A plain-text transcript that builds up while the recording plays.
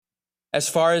As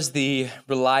far as the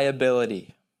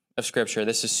reliability of Scripture,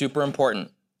 this is super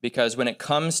important because when it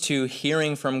comes to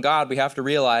hearing from God, we have to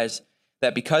realize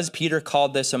that because Peter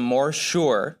called this a more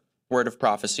sure word of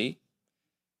prophecy,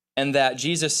 and that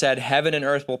Jesus said, heaven and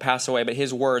earth will pass away, but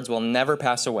his words will never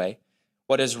pass away,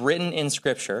 what is written in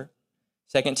Scripture,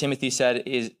 2 Timothy said,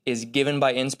 is given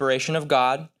by inspiration of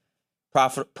God,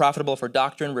 profitable for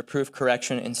doctrine, reproof,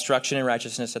 correction, instruction in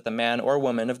righteousness, that the man or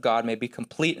woman of God may be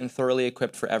complete and thoroughly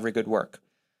equipped for every good work.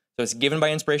 So it's given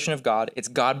by inspiration of God. It's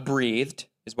God-breathed,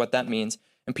 is what that means.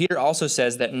 And Peter also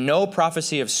says that no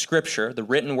prophecy of Scripture, the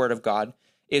written word of God,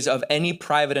 is of any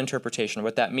private interpretation.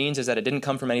 What that means is that it didn't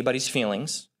come from anybody's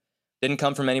feelings, didn't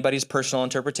come from anybody's personal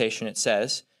interpretation, it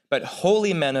says, but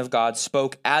holy men of God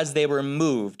spoke as they were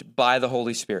moved by the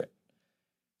Holy Spirit.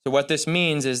 So what this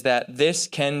means is that this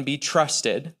can be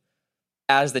trusted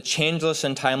as the changeless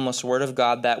and timeless word of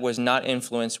God that was not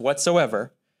influenced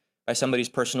whatsoever by somebody's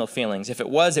personal feelings. If it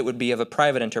was, it would be of a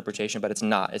private interpretation, but it's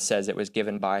not. It says it was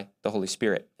given by the Holy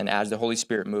Spirit, and as the Holy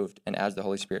Spirit moved, and as the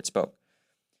Holy Spirit spoke.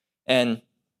 And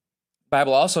the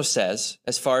Bible also says,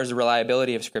 as far as the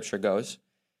reliability of Scripture goes,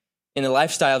 in the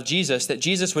lifestyle of Jesus, that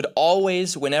Jesus would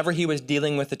always, whenever he was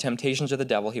dealing with the temptations of the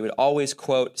devil, he would always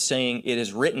quote saying, "It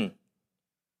is written."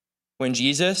 When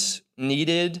Jesus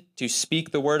needed to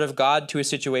speak the word of God to a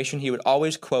situation, he would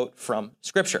always quote from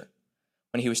Scripture.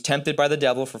 When he was tempted by the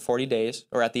devil for 40 days,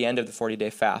 or at the end of the 40-day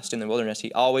fast in the wilderness,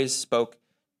 he always spoke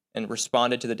and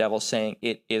responded to the devil saying,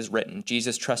 "It is written."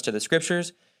 Jesus trusted the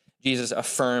Scriptures. Jesus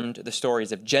affirmed the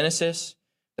stories of Genesis,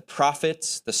 the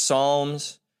prophets, the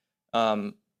Psalms,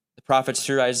 the prophets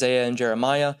through Isaiah and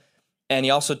Jeremiah. And he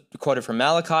also quoted from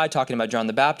Malachi, talking about John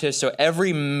the Baptist. So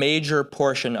every major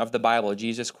portion of the Bible,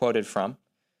 Jesus quoted from.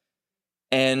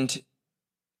 And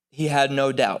he had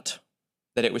no doubt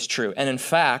that it was true. And in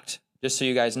fact, just so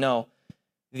you guys know,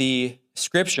 the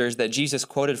scriptures that Jesus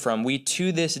quoted from, we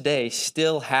to this day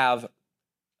still have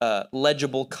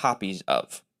legible copies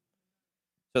of.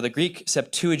 So the Greek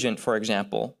Septuagint, for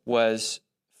example, was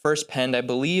first penned, I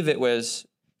believe it was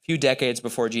a few decades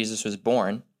before Jesus was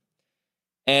born.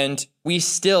 And we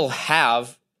still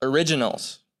have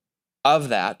originals of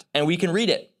that, and we can read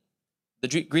it.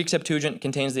 The Greek Septuagint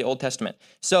contains the Old Testament.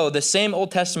 So the same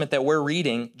Old Testament that we're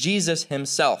reading, Jesus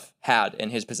himself had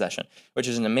in his possession, which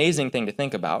is an amazing thing to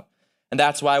think about. And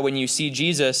that's why when you see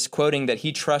Jesus quoting that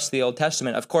he trusts the Old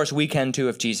Testament, of course we can too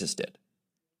if Jesus did,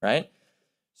 right?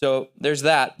 So there's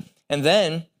that. And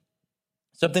then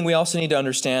something we also need to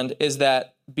understand is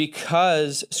that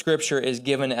because Scripture is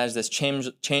given as this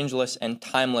changeless and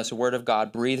timeless Word of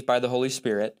God breathed by the Holy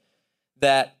Spirit,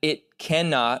 that it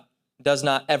does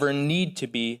not ever need to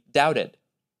be doubted.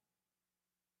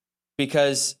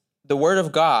 Because the Word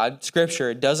of God,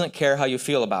 Scripture, doesn't care how you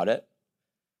feel about it,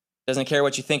 doesn't care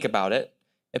what you think about it.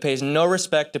 It pays no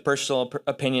respect to personal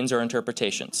opinions or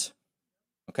interpretations.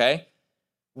 Okay?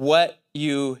 What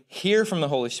you hear from the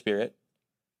Holy Spirit,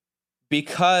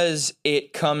 because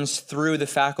it comes through the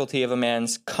faculty of a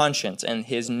man's conscience and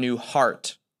his new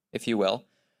heart, if you will,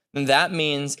 then that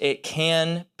means it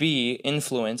can be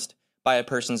influenced by a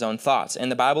person's own thoughts.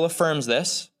 And the Bible affirms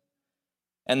this,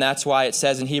 and that's why it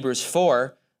says in Hebrews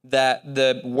 4 that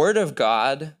the Word of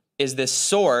God is this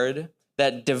sword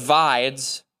that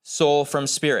divides soul from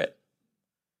spirit.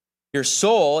 Your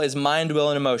soul is mind, will,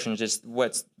 and emotions, just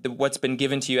what's been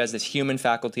given to you as this human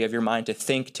faculty of your mind to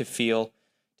think, to feel,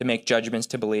 to make judgments,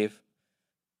 to believe.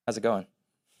 How's it going?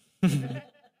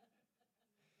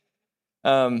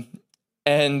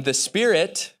 And the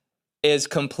Spirit is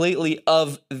completely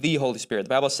of the Holy Spirit. The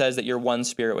Bible says that you're one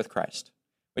spirit with Christ,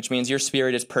 which means your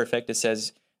spirit is perfect. It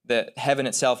says that heaven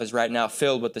itself is right now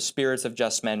filled with the spirits of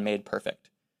just men made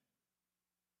perfect.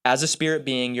 As a spirit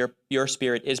being, your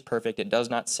spirit is perfect. It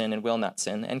does not sin and will not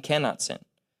sin and cannot sin.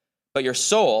 But your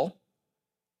soul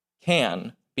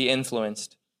can be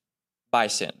influenced by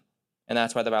sin. And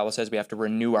that's why the Bible says we have to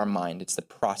renew our mind. It's the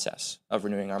process of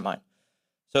renewing our mind.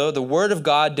 So the Word of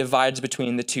God divides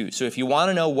between the two. So if you want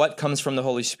to know what comes from the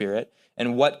Holy Spirit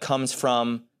and what comes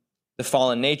from the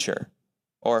fallen nature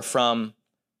or from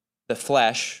the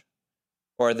flesh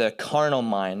or the carnal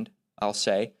mind, I'll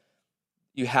say,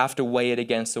 you have to weigh it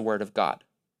against the Word of God.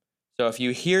 So if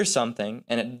you hear something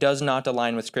and it does not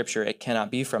align with Scripture, it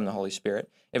cannot be from the Holy Spirit.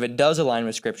 If it does align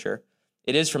with Scripture,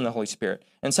 it is from the Holy Spirit.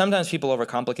 And sometimes people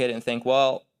overcomplicate it and think,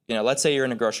 well, let's say you're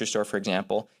in a grocery store, for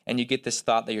example, and you get this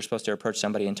thought that you're supposed to approach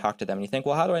somebody and talk to them. And you think,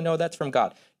 well, how do I know that's from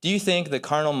God? Do you think the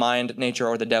carnal mind, nature,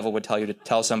 or the devil would tell you to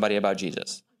tell somebody about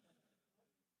Jesus?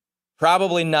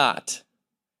 Probably not.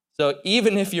 So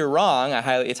even if you're wrong,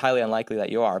 it's highly unlikely that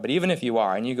you are, but even if you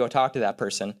are and you go talk to that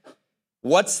person,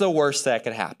 what's the worst that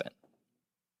could happen?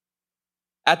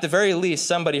 At the very least,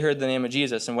 somebody heard the name of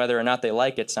Jesus, and whether or not they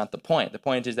like it's not the point. The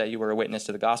point is that you were a witness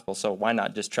to the gospel, so why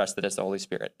not just trust that it's the Holy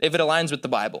Spirit? If it aligns with the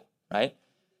Bible, right?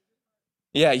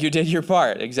 Yeah, you did your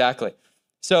part, exactly.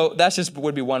 So that's just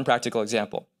would be one practical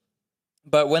example.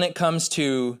 But when it comes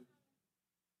to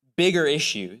bigger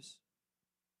issues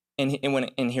in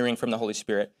hearing from the Holy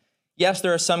Spirit, yes,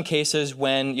 there are some cases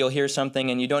when you'll hear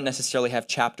something and you don't necessarily have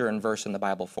chapter and verse in the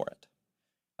Bible for it.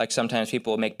 Like sometimes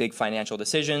people make big financial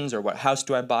decisions, or what house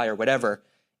do I buy, or whatever,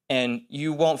 and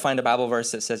you won't find a Bible verse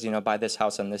that says, buy this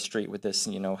house on this street with this,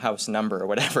 house number or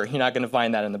whatever. You're not going to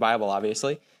find that in the Bible,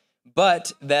 obviously.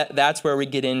 But that's where we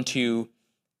get into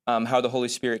how the Holy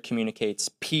Spirit communicates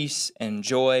peace and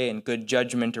joy and good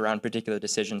judgment around particular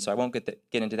decisions. So I won't get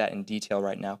into that in detail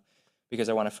right now because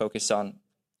I want to focus on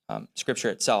Scripture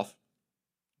itself.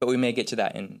 But we may get to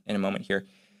that in a moment here.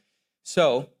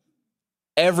 So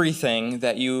everything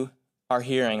that you are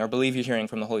hearing or believe you're hearing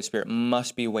from the Holy Spirit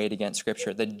must be weighed against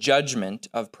Scripture. The judgment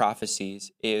of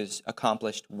prophecies is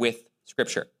accomplished with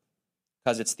Scripture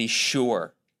because it's the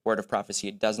sure word of prophecy.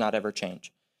 It does not ever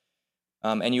change.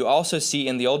 And you also see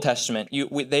in the Old Testament,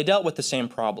 they dealt with the same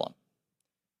problem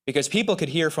because people could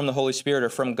hear from the Holy Spirit, or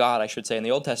from God, I should say, in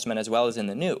the Old Testament as well as in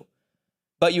the New.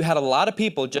 But you had a lot of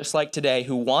people, just like today,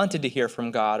 who wanted to hear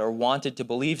from God or wanted to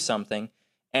believe something,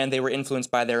 and they were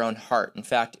influenced by their own heart. In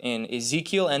fact, in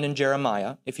Ezekiel and in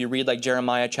Jeremiah, if you read like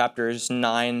Jeremiah chapters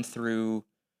 9 through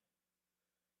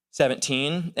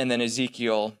 17, and then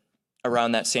Ezekiel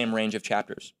around that same range of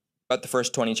chapters, about the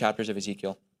first 20 chapters of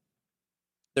Ezekiel,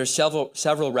 there's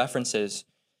several references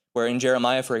where in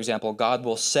Jeremiah, for example, God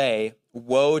will say,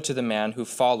 "Woe to the man who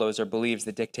follows or believes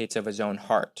the dictates of his own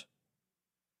heart."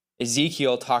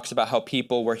 Ezekiel talks about how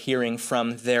people were hearing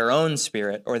from their own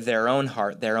spirit or their own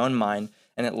heart, their own mind,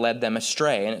 and it led them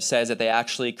astray. And it says that they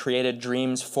actually created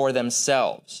dreams for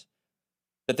themselves,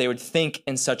 that they would think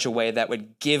in such a way that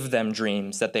would give them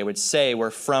dreams that they would say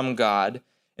were from God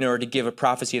in order to give a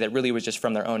prophecy that really was just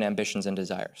from their own ambitions and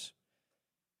desires.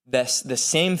 The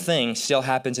same thing still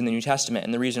happens in the New Testament,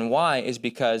 and the reason why is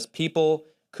because people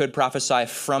could prophesy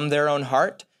from their own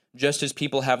heart, just as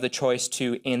people have the choice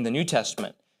to in the New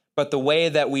Testament. But the way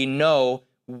that we know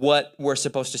what we're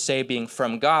supposed to say being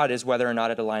from God is whether or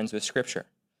not it aligns with Scripture.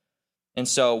 And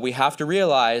so we have to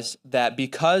realize that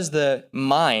because the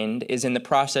mind is in the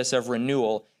process of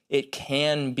renewal, it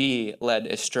can be led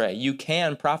astray. You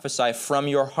can prophesy from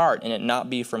your heart and it not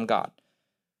be from God.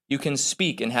 You can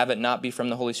speak and have it not be from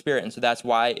the Holy Spirit. And so that's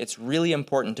why it's really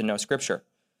important to know Scripture,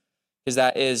 because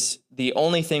that is the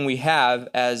only thing we have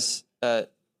as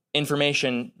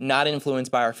information not influenced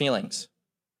by our feelings.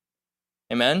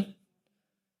 Amen?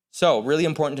 So, really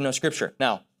important to know Scripture.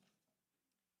 Now,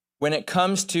 when it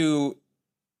comes to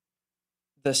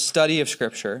the study of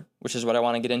Scripture, which is what I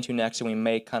want to get into next, and we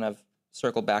may kind of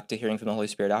circle back to hearing from the Holy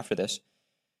Spirit after this,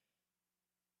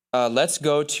 let's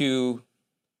go to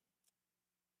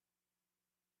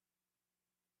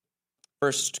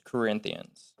 1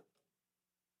 Corinthians.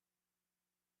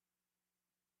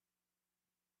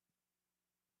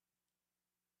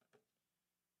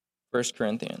 1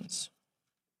 Corinthians.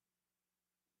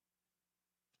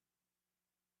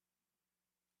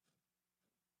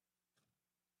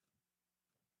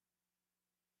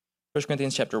 1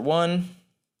 Corinthians chapter 1,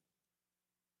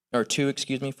 or 2,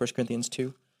 excuse me, 1 Corinthians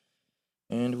 2.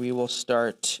 And we will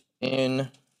start in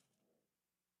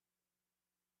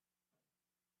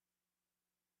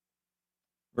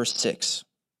verse 6.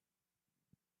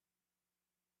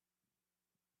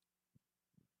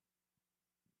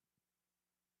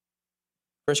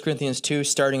 1 Corinthians 2,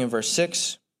 starting in verse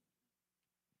 6,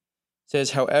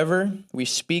 says, "However, we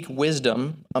speak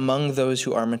wisdom among those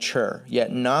who are mature, yet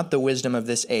not the wisdom of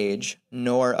this age,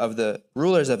 nor of the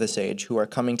rulers of this age who are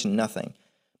coming to nothing.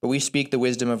 But we speak the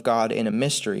wisdom of God in a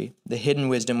mystery, the hidden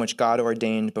wisdom which God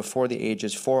ordained before the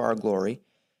ages for our glory,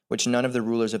 which none of the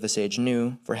rulers of this age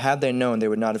knew, for had they known, they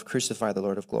would not have crucified the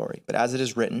Lord of glory. But as it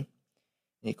is written,"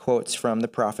 and he quotes from the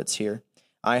prophets here,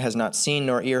 "Eye has not seen,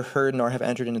 nor ear heard, nor have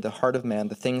entered into the heart of man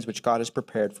the things which God has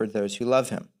prepared for those who love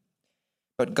him.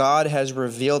 But God has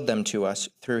revealed them to us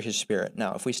through his Spirit."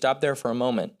 Now, if we stop there for a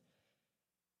moment,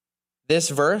 this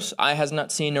verse, "eye has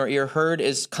not seen nor ear heard,"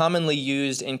 is commonly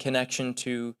used in connection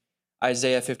to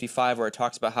Isaiah 55, where it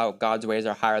talks about how God's ways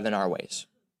are higher than our ways.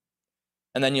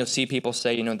 And then you'll see people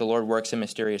say, the Lord works in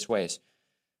mysterious ways.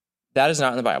 That is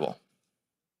not in the Bible.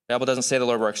 The Bible doesn't say the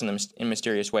Lord works in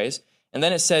mysterious ways. And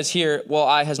then it says here, well,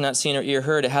 eye has not seen or ear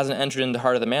heard, it hasn't entered into the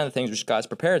heart of the man the things which God's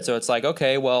prepared. So it's like,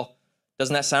 okay, well,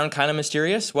 doesn't that sound kind of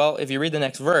mysterious? Well, if you read the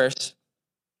next verse, it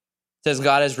says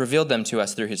God has revealed them to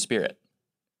us through his Spirit.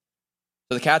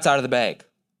 So the cat's out of the bag.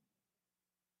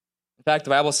 In fact,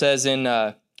 the Bible says in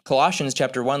Colossians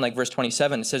chapter 1, like verse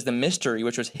 27, it says, the mystery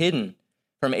which was hidden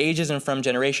from ages and from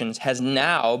generations has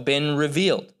now been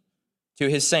revealed to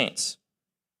his saints.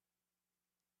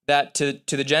 That to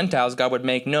the Gentiles, God would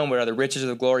make known what are the riches of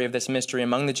the glory of this mystery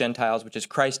among the Gentiles, which is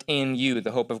Christ in you, the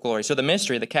hope of glory. So the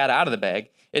mystery, the cat out of the bag,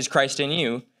 is Christ in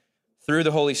you through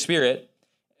the Holy Spirit.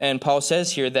 And Paul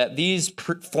says here that these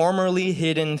formerly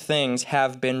hidden things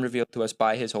have been revealed to us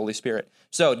by his Holy Spirit.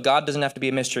 So God doesn't have to be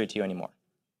a mystery to you anymore.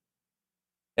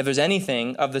 If there's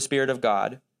anything of the Spirit of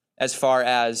God, as far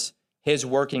as his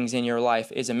workings in your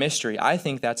life is a mystery, I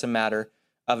think that's a matter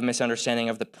of a misunderstanding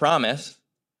of the promise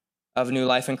of new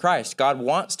life in Christ. God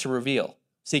wants to reveal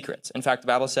secrets. In fact, the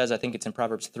Bible says, I think it's in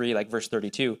Proverbs 3, like verse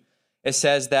 32, it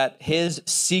says that his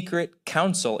secret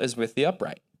counsel is with the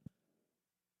upright.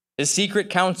 His secret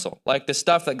counsel, like the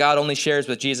stuff that God only shares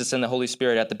with Jesus and the Holy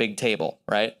Spirit at the big table,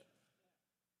 right?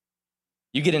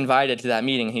 You get invited to that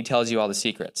meeting and he tells you all the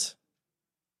secrets,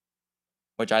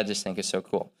 which I just think is so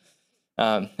cool.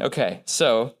 Okay,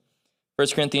 so 1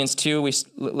 Corinthians 2, we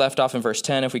left off in verse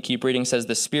 10. If we keep reading, says,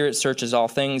 the Spirit searches all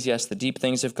things, yes, the deep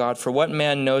things of God. For what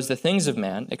man knows the things of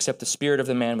man, except the spirit of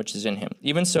the man which is in him?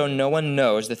 Even so, no one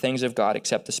knows the things of God,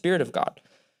 except the Spirit of God.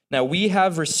 Now we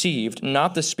have received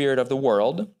not the spirit of the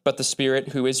world, but the Spirit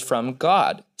who is from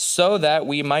God, so that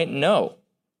we might know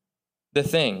the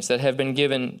things that have been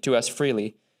given to us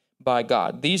freely by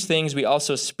God. These things we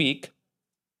also speak,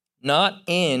 not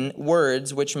in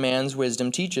words which man's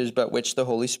wisdom teaches, but which the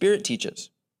Holy Spirit teaches,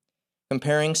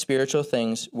 comparing spiritual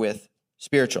things with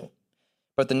spiritual.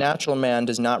 But the natural man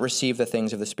does not receive the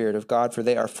things of the Spirit of God, for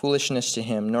they are foolishness to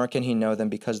him, nor can he know them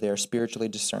because they are spiritually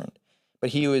discerned. But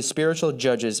he who is spiritual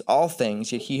judges all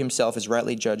things, yet he himself is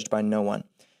rightly judged by no one.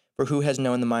 For who has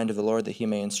known the mind of the Lord that he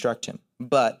may instruct him?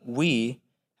 But we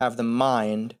have the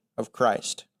mind of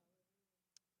Christ.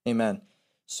 Amen.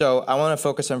 So I want to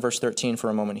focus on verse 13 for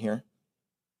a moment here.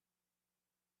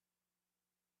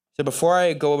 So before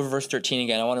I go over verse 13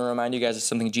 again, I want to remind you guys of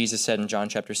something Jesus said in John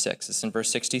chapter 6. It's in verse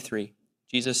 63.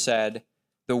 Jesus said,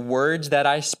 the words that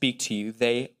I speak to you,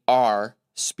 they are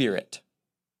spirit,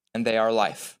 and they are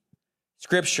life.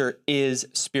 Scripture is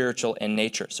spiritual in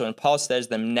nature. So when Paul says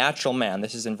the natural man,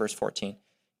 this is in verse 14,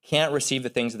 can't receive the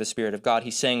things of the Spirit of God,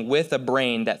 he's saying with a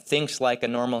brain that thinks like a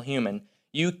normal human,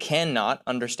 you cannot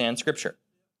understand Scripture.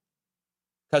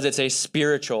 Because it's a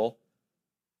spiritual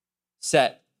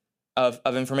set of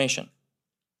information.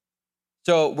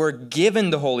 So we're given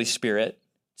the Holy Spirit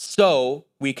so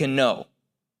we can know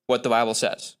what the Bible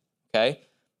says, okay?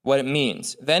 What it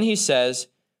means. Then he says,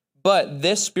 but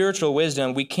this spiritual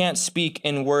wisdom, we can't speak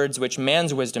in words which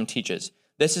man's wisdom teaches.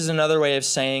 This is another way of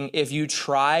saying if you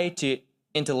try to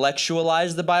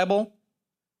intellectualize the Bible,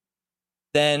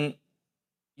 then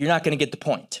you're not going to get the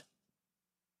point.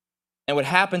 And what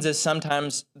happens is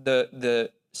sometimes the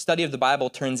study of the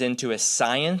Bible turns into a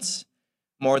science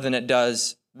more than it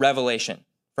does revelation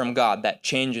from God that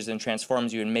changes and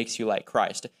transforms you and makes you like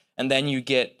Christ. And then you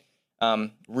get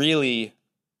really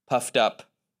puffed up,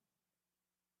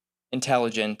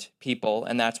 intelligent people,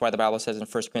 and that's why the Bible says in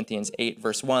 1 Corinthians 8,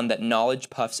 verse 1, that knowledge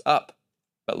puffs up,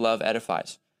 but love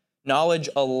edifies. Knowledge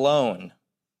alone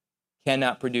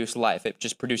cannot produce life. It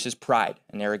just produces pride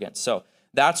and arrogance. So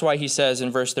that's why he says in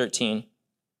verse 13,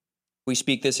 we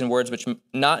speak this in words which,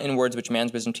 not in words which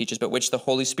man's wisdom teaches, but which the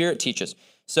Holy Spirit teaches.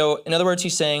 So in other words,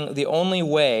 he's saying the only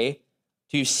way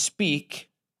to speak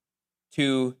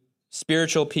to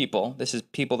spiritual people, this is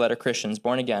people that are Christians,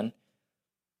 born again,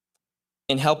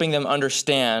 in helping them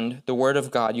understand the Word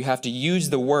of God, you have to use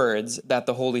the words that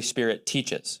the Holy Spirit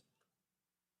teaches.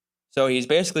 So he's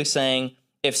basically saying,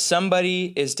 if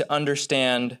somebody is to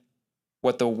understand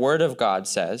what the Word of God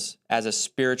says as a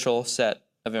spiritual set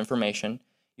of information,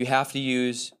 you have to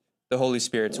use the Holy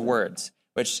Spirit's words,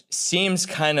 which seems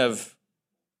kind of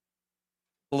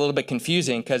a little bit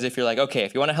confusing, because if you're like, okay,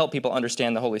 if you want to help people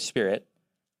understand the Holy Spirit,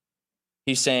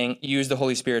 he's saying use the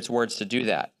Holy Spirit's words to do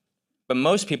that. But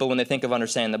most people, when they think of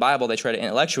understanding the Bible, they try to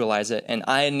intellectualize it, and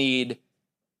I need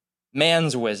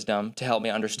man's wisdom to help me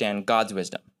understand God's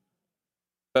wisdom.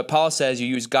 But Paul says you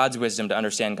use God's wisdom to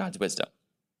understand God's wisdom.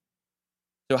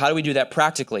 So how do we do that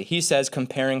practically? He says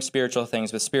comparing spiritual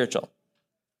things with spiritual.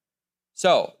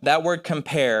 So that word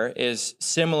compare is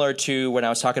similar to when I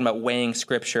was talking about weighing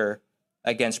Scripture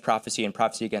against prophecy and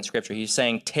prophecy against Scripture. He's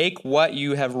saying take what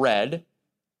you have read,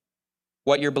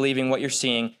 what you're believing, what you're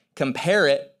seeing, compare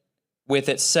it with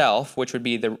itself, which would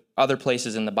be the other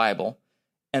places in the Bible,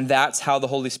 and that's how the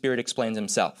Holy Spirit explains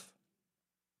himself.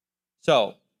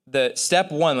 So the step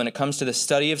one when it comes to the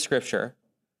study of Scripture,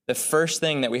 the first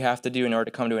thing that we have to do in order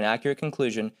to come to an accurate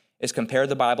conclusion is compare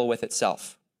the Bible with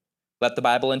itself. Let the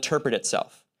Bible interpret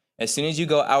itself. As soon as you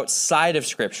go outside of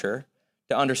Scripture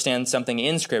to understand something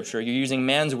in Scripture, you're using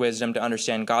man's wisdom to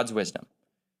understand God's wisdom,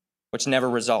 which never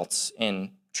results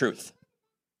in truth.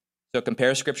 So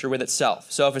compare Scripture with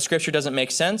itself. So if a Scripture doesn't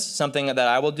make sense, something that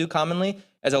I will do commonly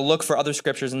is I'll look for other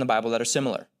Scriptures in the Bible that are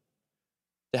similar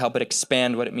to help it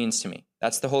expand what it means to me.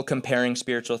 That's the whole comparing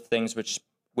spiritual things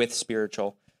with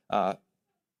spiritual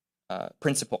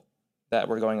principle that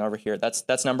we're going over here.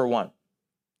 That's number one.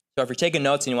 So if you're taking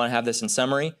notes and you want to have this in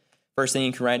summary, first thing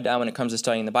you can write down when it comes to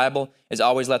studying the Bible is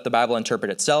always let the Bible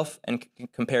interpret itself and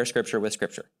compare Scripture with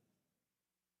Scripture.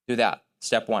 Do that.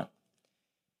 Step one.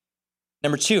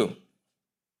 Number two,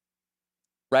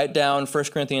 write down 1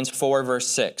 Corinthians 4, verse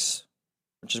 6,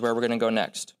 which is where we're going to go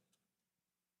next.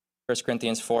 1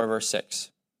 Corinthians 4, verse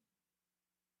 6.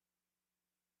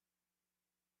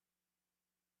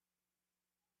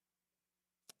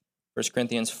 First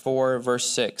Corinthians 4, verse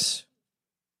 6.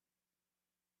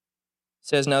 It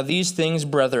says, "Now these things,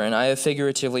 brethren, I have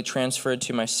figuratively transferred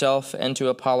to myself and to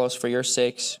Apollos for your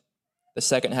sakes." The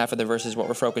second half of the verse is what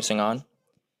we're focusing on.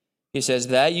 He says,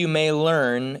 "That you may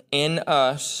learn in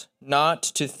us not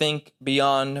to think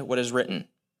beyond what is written."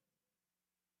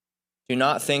 Do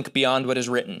not think beyond what is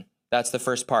written. That's the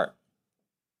first part.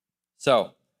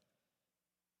 So,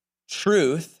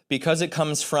 truth, because it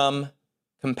comes from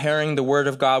comparing the Word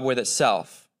of God with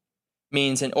itself,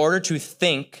 means in order to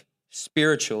think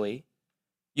spiritually,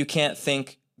 you can't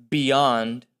think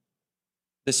beyond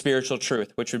the spiritual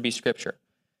truth, which would be Scripture.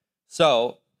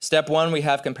 So, step one, we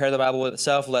have compare the Bible with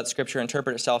itself, let Scripture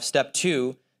interpret itself. Step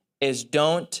two is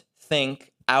don't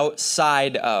think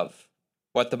outside of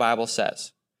what the Bible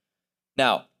says.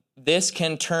 Now, this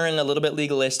can turn a little bit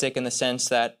legalistic in the sense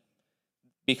that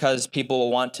because people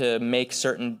will want to make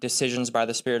certain decisions by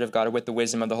the Spirit of God or with the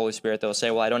wisdom of the Holy Spirit, they'll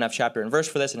say, well, I don't have chapter and verse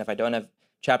for this, and if I don't have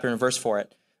chapter and verse for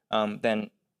it, then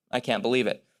I can't believe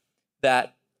it.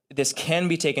 That this can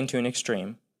be taken to an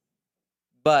extreme,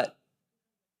 but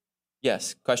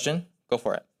yes, question? Go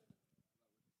for it.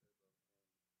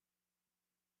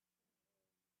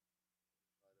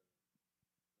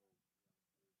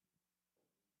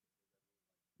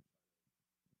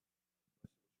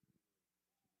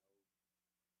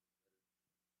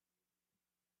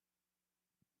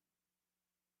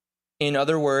 In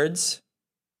other words,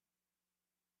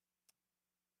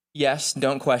 yes,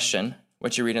 don't question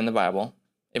what you read in the Bible.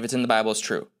 If it's in the Bible, it's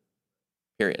true.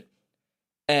 Period.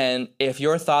 And if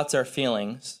your thoughts or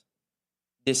feelings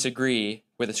disagree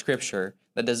with the Scripture,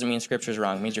 that doesn't mean Scripture is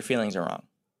wrong. It means your feelings are wrong.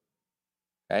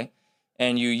 Okay?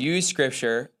 And you use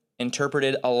Scripture,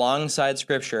 interpreted alongside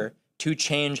Scripture, to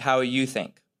change how you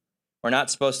think. We're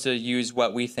not supposed to use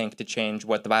what we think to change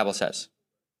what the Bible says.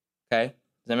 Okay?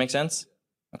 Does that make sense?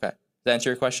 Okay. Does that answer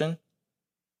your question?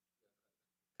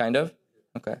 Kind of?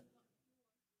 Okay.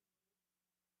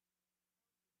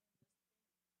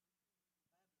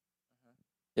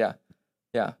 Yeah.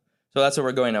 Yeah. So that's what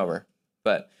we're going over.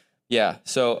 But yeah,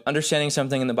 so understanding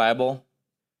something in the Bible,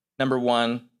 number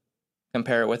one,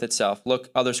 compare it with itself.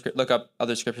 Look up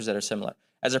other scriptures that are similar.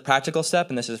 As a practical step,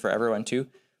 and this is for everyone too,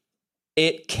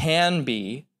 it can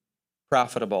be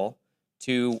profitable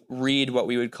to read what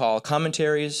we would call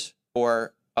commentaries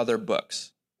or other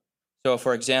books. So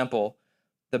for example,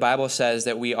 the Bible says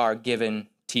that we are given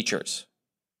teachers,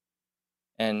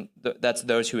 and that's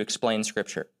those who explain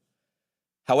Scripture.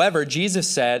 However, Jesus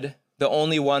said the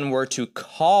only one we're to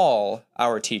call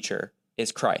our teacher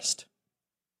is Christ.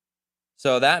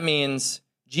 So that means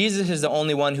Jesus is the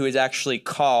only one who is actually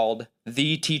called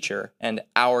the teacher and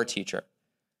our teacher.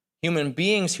 Human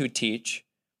beings who teach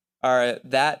are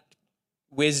that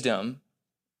wisdom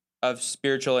of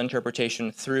spiritual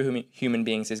interpretation through human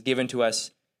beings is given to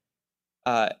us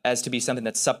as to be something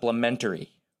that's supplementary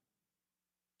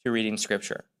to reading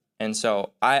Scripture. And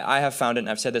so I have found it, and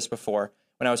I've said this before,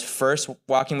 when I was first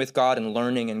walking with God and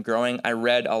learning and growing, I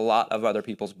read a lot of other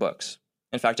people's books.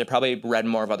 In fact, I probably read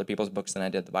more of other people's books than I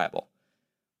did the Bible.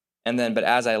 But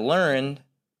as I learned,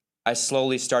 I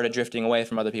slowly started drifting away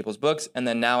from other people's books, and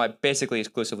then now I basically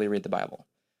exclusively read the Bible.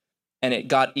 And it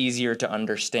got easier to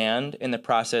understand in the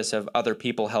process of other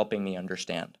people helping me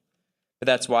understand. But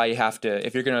that's why you have to,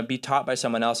 if you're going to be taught by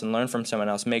someone else and learn from someone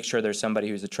else, make sure there's somebody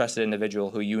who's a trusted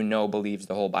individual who you know believes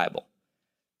the whole Bible.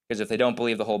 Because if they don't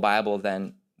believe the whole Bible,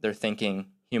 then they're thinking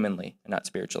humanly and not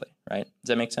spiritually, right? Does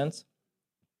that make sense?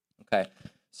 Okay.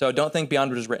 So don't think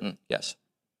beyond what is written. Yes.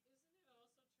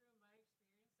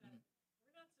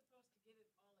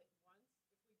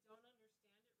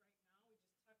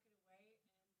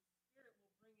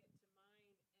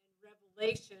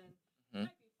 Revelation might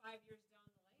be 5 years down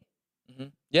the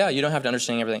lane. Yeah, you don't have to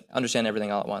understand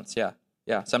everything all at once. Yeah,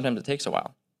 Yeah, sometimes it takes a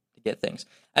while to get things.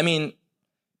 I mean,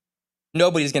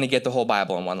 nobody's going to get the whole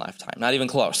Bible in one lifetime, not even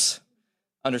close,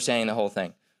 understanding the whole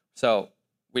thing. So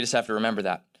we just have to remember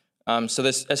that. So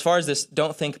this, as far as this,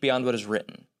 don't think beyond what is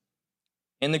written.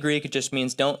 In the Greek, it just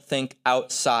means don't think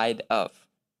outside of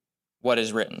what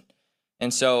is written.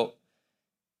 And so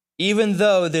even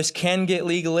though this can get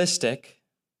legalistic,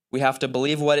 we have to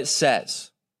believe what it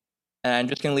says. And I'm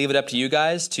just going to leave it up to you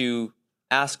guys to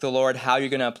ask the Lord how you're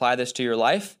going to apply this to your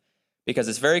life, because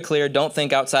it's very clear, don't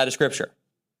think outside of Scripture.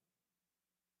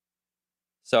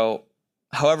 So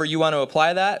however you want to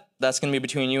apply that, that's going to be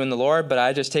between you and the Lord, but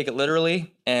I just take it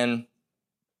literally, and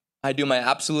I do my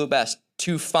absolute best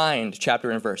to find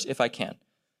chapter and verse, if I can,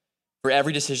 for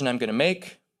every decision I'm going to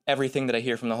make, everything that I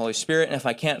hear from the Holy Spirit. And if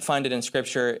I can't find it in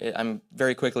Scripture, I'm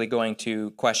very quickly going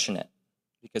to question it,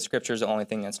 because Scripture is the only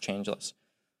thing that's changeless.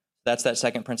 That's that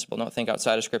second principle, don't think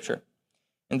outside of Scripture.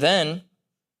 And then,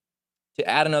 to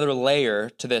add another layer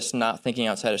to this not thinking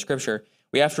outside of Scripture,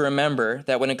 we have to remember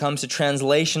that when it comes to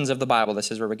translations of the Bible,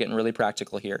 this is where we're getting really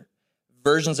practical here.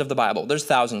 Versions of the Bible, there's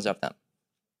thousands of them.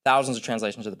 Thousands of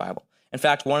translations of the Bible. In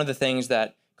fact, one of the things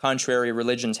that contrary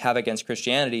religions have against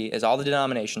Christianity is all the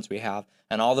denominations we have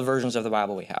and all the versions of the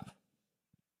Bible we have.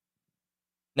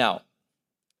 Now,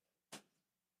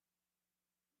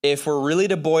 if we're really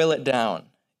to boil it down,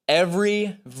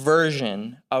 every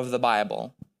version of the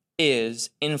Bible is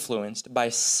influenced by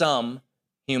some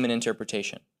human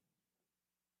interpretation.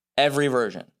 Every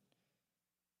version.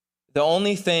 The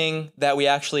only thing that we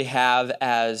actually have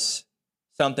as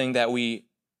something that we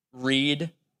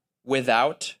read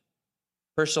without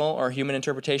personal or human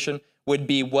interpretation would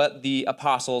be what the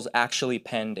apostles actually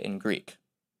penned in Greek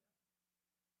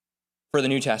for the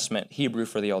New Testament, Hebrew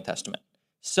for the Old Testament.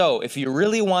 So if you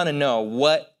really want to know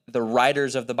what the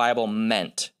writers of the Bible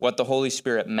meant, what the Holy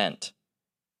Spirit meant,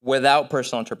 without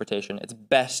personal interpretation, it's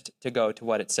best to go to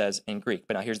what it says in Greek.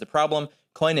 But now here's the problem.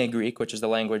 Koine Greek, which is the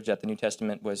language that the New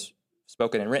Testament was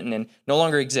spoken and written in, no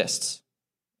longer exists.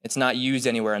 It's not used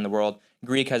anywhere in the world.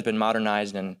 Greek has been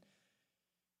modernized and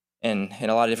in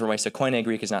a lot of different ways. So Koine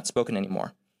Greek is not spoken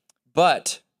anymore.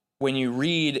 But when you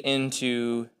read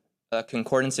into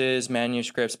concordances,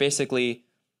 manuscripts, basically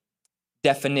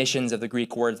definitions of the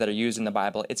Greek words that are used in the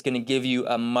Bible, it's going to give you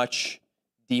a much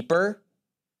deeper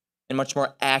and much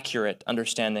more accurate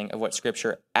understanding of what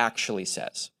Scripture actually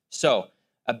says. So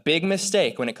a big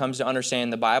mistake when it comes to understanding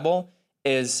the Bible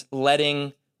is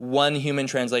letting one human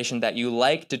translation that you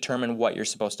like determine what you're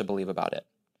supposed to believe about it.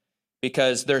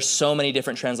 Because there's so many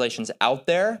different translations out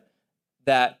there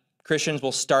that Christians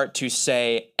will start to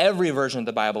say every version of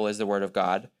the Bible is the Word of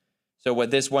God. So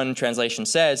what this one translation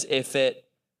says, if it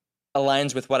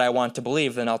aligns with what I want to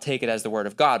believe, then I'll take it as the Word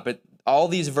of God. But all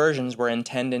these versions were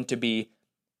intended to be,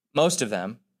 most of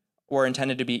them were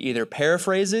intended to be either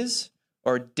paraphrases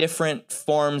or different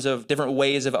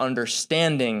ways of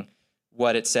understanding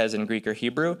what it says in Greek or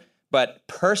Hebrew. But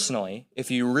personally,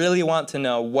 if you really want to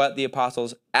know what the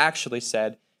apostles actually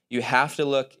said, you have to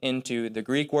look into the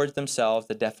Greek words themselves,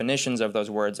 the definitions of those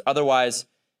words. Otherwise,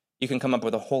 you can come up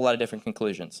with a whole lot of different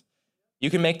conclusions. You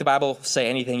can make the Bible say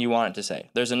anything you want it to say.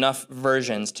 There's enough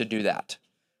versions to do that.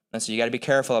 And so you got to be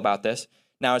careful about this.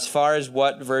 Now, as far as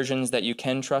what versions that you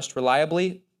can trust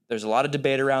reliably, there's a lot of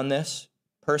debate around this.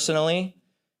 Personally,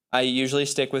 I usually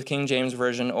stick with King James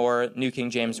Version or New King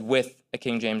James with a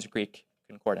King James Greek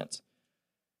concordance.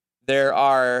 There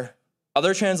are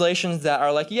other translations that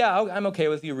are like, yeah, I'm okay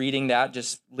with you reading that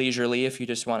just leisurely if you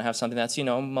just want to have something that's,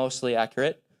 mostly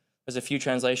accurate. There's a few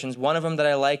translations. One of them that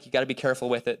I like, you got to be careful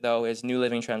with it, though, is New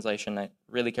Living Translation. I'm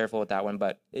really careful with that one,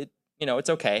 but it's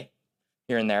okay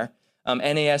here and there.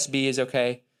 NASB is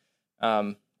okay.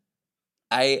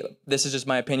 This is just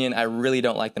my opinion. I really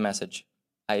don't like the Message.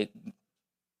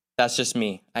 That's just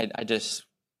me.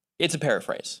 It's a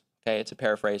paraphrase. Okay, it's a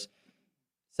paraphrase.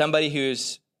 Somebody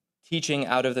who's teaching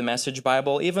out of the Message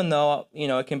Bible, even though,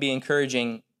 it can be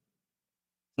encouraging,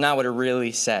 not what it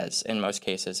really says in most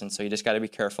cases. And so you just got to be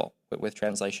careful with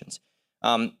translations.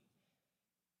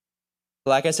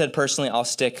 Like I said, personally, I'll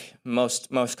stick most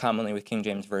commonly with King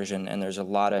James Version. And there's a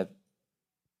lot of,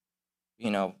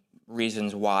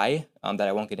 reasons why that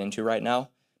I won't get into right now,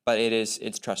 but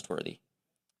it's trustworthy.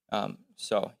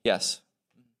 So yes.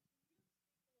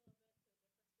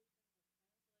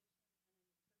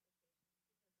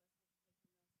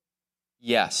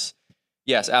 Yes,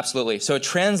 absolutely. So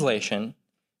translation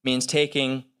means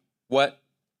taking what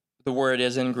the word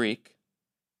is in Greek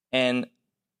and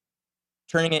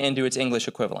turning it into its English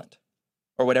equivalent,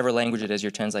 or whatever language it is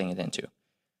you're translating it into.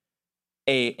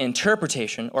 A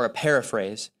interpretation or a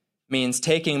paraphrase means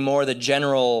taking more the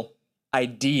general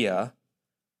idea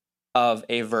of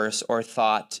a verse or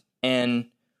thought and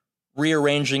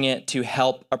rearranging it to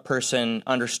help a person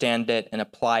understand it and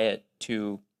apply it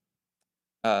to,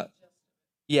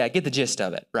 get the gist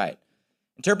of it, right.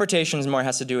 Interpretations more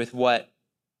has to do with what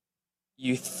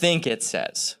you think it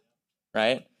says,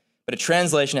 right? But a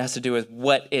translation has to do with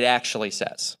what it actually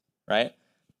says, right?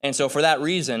 And so for that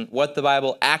reason, what the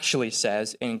Bible actually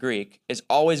says in Greek is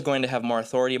always going to have more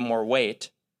authority, more weight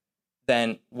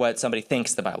than what somebody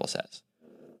thinks the Bible says.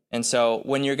 And so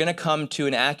when you're going to come to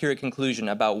an accurate conclusion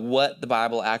about what the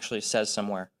Bible actually says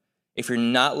somewhere, if you're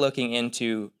not looking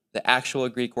into the actual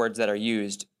Greek words that are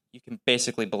used, you can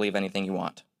basically believe anything you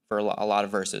want for a lot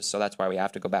of verses. So that's why we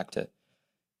have to go back to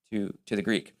the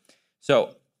Greek.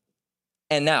 So,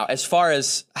 and now, as far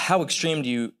as how extreme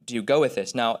do you go with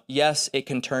this? Now, yes, it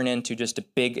can turn into just a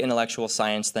big intellectual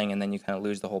science thing, and then you kind of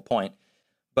lose the whole point.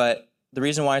 But the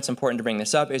reason why it's important to bring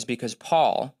this up is because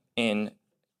Paul, in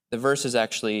the verse is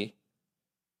actually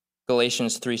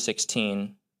Galatians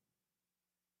 3:16.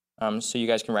 So you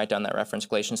guys can write down that reference,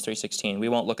 Galatians 3:16. We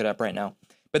won't look it up right now.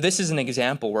 But this is an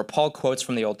example where Paul quotes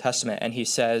from the Old Testament, and he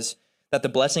says that the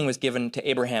blessing was given to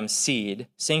Abraham's seed,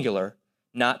 singular,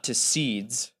 not to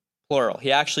seeds, plural.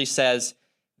 He actually says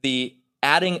the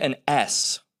adding an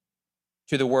S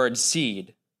to the word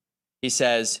seed, he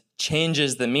says,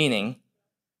 changes the meaning.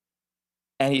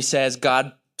 And he says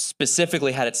God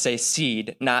specifically had it say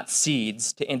seed, not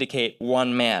seeds, to indicate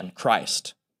one man,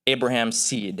 Christ, Abraham's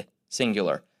seed,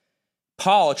 singular.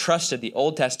 Paul trusted the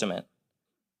Old Testament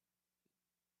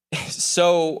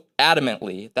so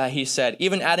adamantly that he said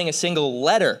even adding a single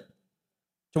letter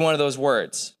to one of those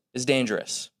words is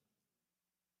dangerous.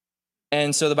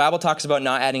 And so the Bible talks about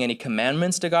not adding any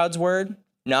commandments to God's word,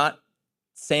 not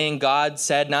saying God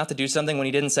said not to do something when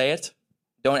he didn't say it.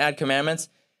 Don't add commandments.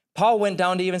 Paul went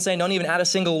down to even saying don't even add a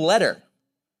single letter.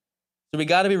 So we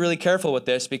got to be really careful with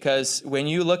this, because when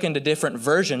you look into different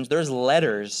versions, there's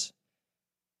letters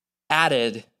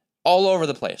added all over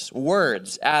the place,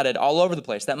 words added all over the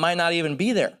place that might not even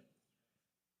be there.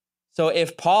 So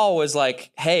if Paul was like,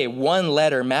 hey, one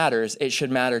letter matters, it should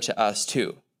matter to us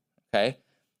too, okay?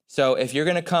 So if you're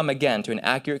going to come again to an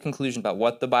accurate conclusion about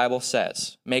what the Bible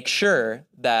says, make sure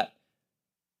that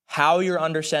how you're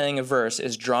understanding a verse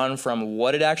is drawn from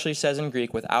what it actually says in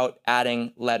Greek without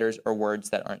adding letters or words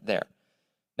that aren't there.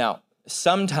 Now,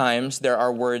 sometimes there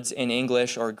are words in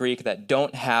English or Greek that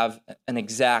don't have an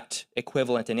exact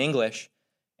equivalent in English,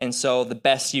 and so the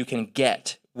best you can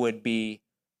get would be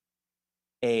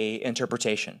a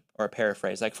interpretation or a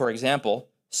paraphrase. Like, for example,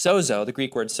 sozo, the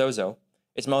Greek word sozo,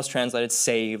 is most translated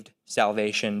saved,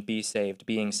 salvation, be saved,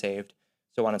 being saved,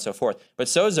 so on and so forth. But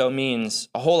sozo means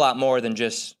a whole lot more than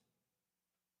just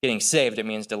getting saved. It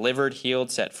means delivered, healed,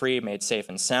 set free, made safe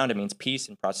and sound. It means peace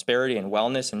and prosperity and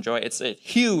wellness and joy. It's a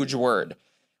huge word.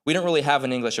 We don't really have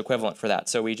an English equivalent for that,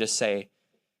 so we just say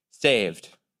saved.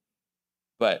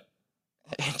 But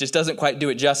it just doesn't quite do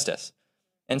it justice.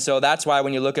 And so that's why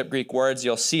when you look at Greek words,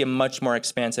 you'll see a much more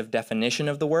expansive definition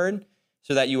of the word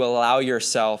so that you allow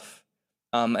yourself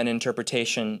an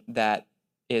interpretation that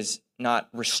is not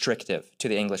restrictive to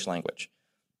the English language.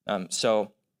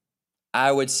 So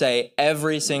I would say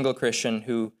every single Christian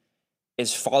who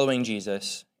is following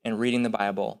Jesus and reading the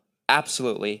Bible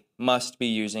absolutely must be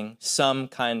using some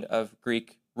kind of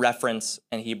Greek reference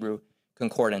and Hebrew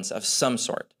concordance of some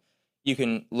sort. You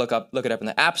can look it up in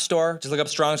the App Store. Just look up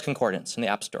Strong's Concordance in the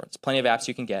App Store. There's plenty of apps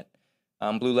you can get.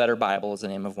 Blue Letter Bible is the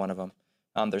name of one of them.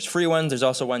 There's free ones. There's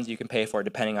also ones you can pay for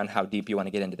depending on how deep you want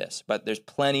to get into this. But there's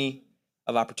plenty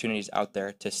of opportunities out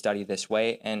there to study this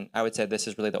way, and I would say this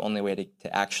is really the only way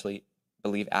to actually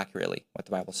believe accurately what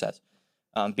the Bible says,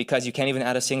 because you can't even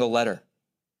add a single letter,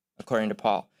 according to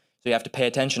Paul. So you have to pay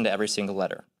attention to every single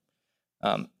letter.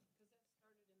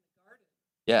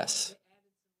 Yes.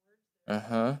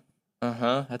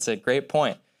 That's a great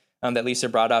point that Lisa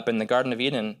brought up. In the Garden of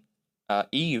Eden,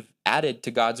 Eve added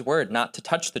to God's word not to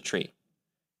touch the tree.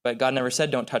 But God never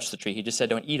said don't touch the tree. He just said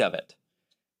don't eat of it.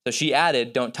 So she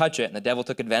added don't touch it, and the devil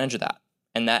took advantage of that.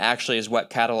 And that actually is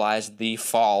what catalyzed the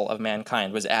fall of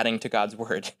mankind, was adding to God's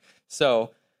word.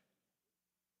 So,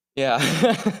 yeah.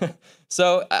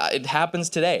 So it happens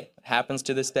today. It happens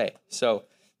to this day. So you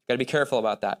got to be careful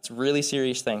about that. It's a really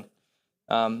serious thing.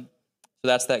 So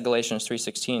that's that Galatians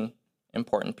 3:16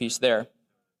 important piece there.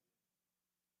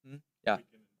 Yeah.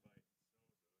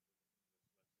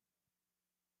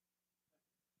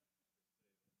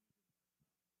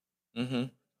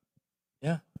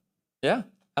 Yeah. Yeah.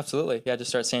 Absolutely. Yeah, just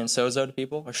start saying sozo to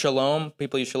people. Or shalom.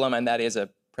 People use shalom, and that is a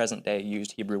present-day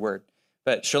used Hebrew word.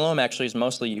 But shalom actually is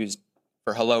mostly used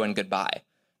for hello and goodbye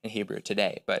in Hebrew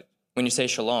today. But when you say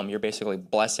shalom, you're basically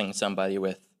blessing somebody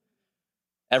with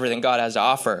everything God has to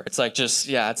offer. It's like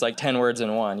it's like 10 words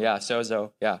in one. Yeah,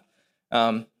 sozo. Yeah.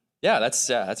 That's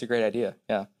a great idea.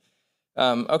 Yeah.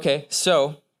 Okay,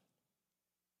 so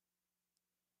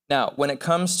now when it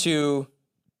comes to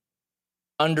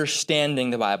understanding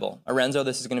the Bible, Arenzo,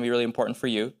 this is going to be really important for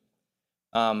you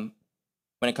when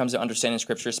it comes to understanding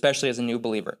Scripture, especially as a new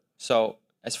believer. So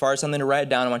as far as something to write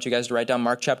down, I want you guys to write down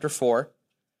Mark chapter 4.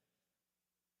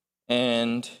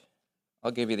 And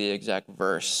I'll give you the exact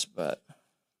verse, but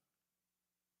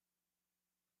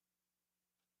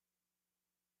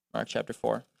Mark chapter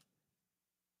 4.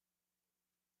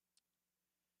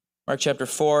 Mark chapter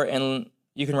 4, and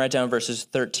you can write down verses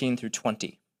 13 through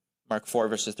 20. Mark 4,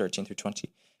 verses 13 through 20.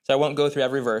 So I won't go through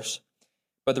every verse,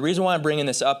 but the reason why I'm bringing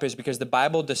this up is because the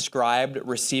Bible described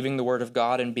receiving the Word of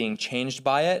God and being changed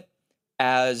by it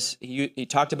as he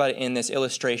talked about it in this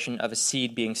illustration of a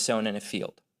seed being sown in a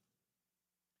field.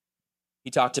 He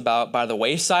talked about by the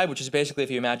wayside, which is basically if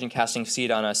you imagine casting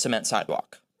seed on a cement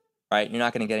sidewalk, right? You're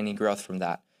not going to get any growth from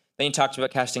that. Then he talked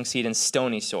about casting seed in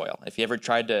stony soil. If you ever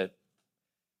tried to,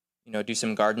 do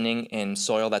some gardening in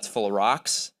soil that's full of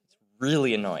rocks, it's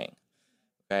really annoying,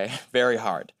 okay? Very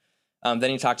hard. Then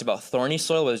he talked about thorny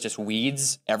soil, where there's just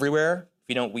weeds everywhere. If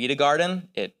you don't weed a garden,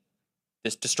 it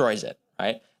just destroys it,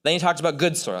 right? Then he talked about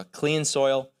good soil, clean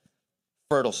soil,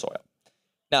 fertile soil.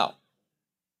 Now,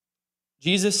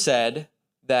 Jesus said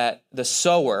that the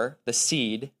sower, the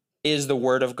seed, is the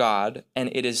Word of God, and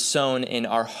it is sown in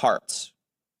our hearts.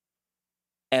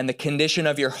 And the condition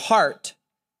of your heart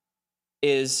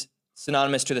is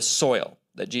synonymous to the soil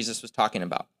that Jesus was talking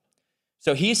about.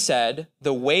 So he said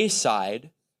the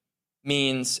wayside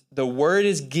means the Word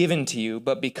is given to you,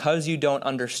 but because you don't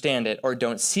understand it or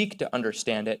don't seek to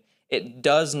understand it, it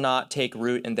does not take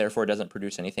root and therefore doesn't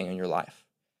produce anything in your life.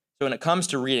 So when it comes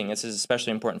to reading, this is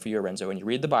especially important for you, Arenzo, when you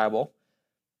read the Bible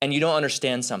and you don't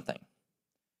understand something,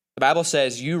 the Bible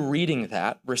says you reading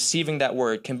that, receiving that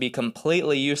word can be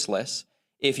completely useless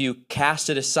if you cast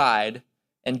it aside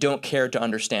and don't care to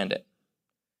understand it.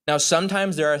 Now,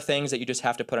 sometimes there are things that you just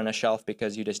have to put on a shelf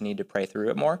because you just need to pray through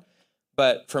it more.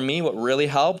 But for me, what really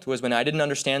helped was when I didn't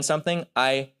understand something,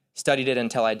 I studied it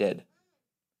until I did.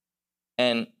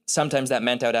 And sometimes that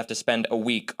meant I would have to spend a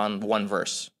week on one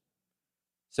verse.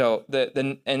 So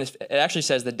and it actually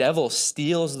says the devil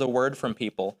steals the word from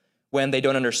people when they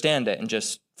don't understand it and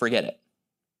just forget it.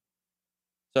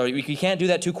 So you can't do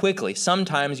that too quickly.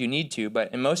 Sometimes you need to,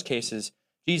 but in most cases,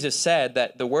 Jesus said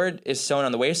that the word is sown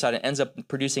on the wayside and ends up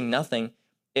producing nothing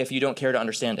if you don't care to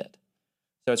understand it.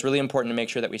 So it's really important to make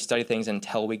sure that we study things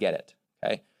until we get it,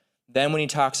 okay? Then when he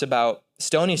talks about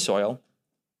stony soil,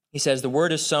 he says the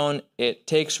word is sown, it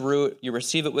takes root, you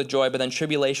receive it with joy, but then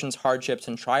tribulations, hardships,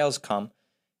 and trials come,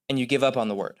 and you give up on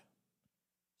the word.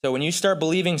 So when you start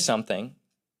believing something,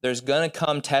 there's going to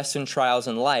come tests and trials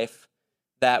in life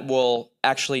that will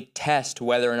actually test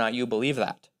whether or not you believe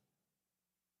that.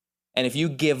 And if you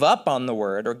give up on the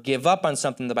word or give up on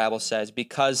something the Bible says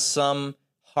because some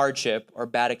hardship or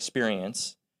bad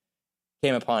experience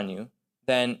came upon you,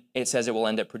 then it says it will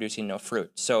end up producing no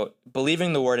fruit. So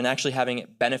believing the word and actually having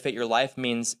it benefit your life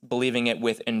means believing it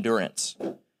with endurance,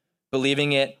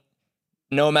 believing it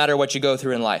no matter what you go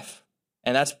through in life.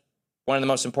 And that's one of the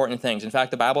most important things. In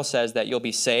fact, the Bible says that you'll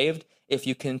be saved if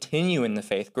you continue in the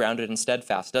faith, grounded and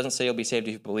steadfast. It doesn't say you'll be saved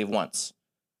if you believe once.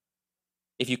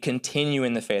 If you continue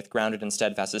in the faith, grounded and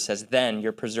steadfast, it says then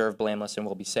you're preserved, blameless, and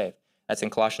will be saved. That's in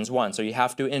Colossians 1. So you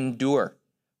have to endure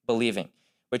believing,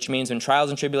 which means when trials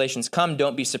and tribulations come,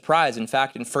 don't be surprised. In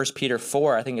fact, in 1 Peter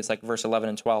 4, I think it's like verse 11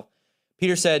 and 12,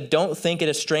 Peter said, don't think it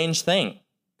a strange thing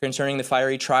concerning the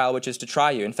fiery trial which is to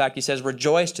try you. In fact, he says,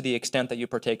 rejoice to the extent that you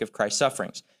partake of Christ's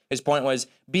sufferings. His point was,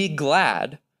 be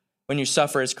glad when you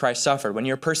suffer as Christ suffered. When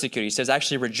you're persecuted, he says,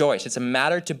 actually rejoice. It's a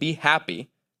matter to be happy.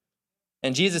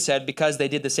 And Jesus said, because they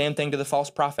did the same thing to the false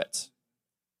prophets.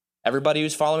 Everybody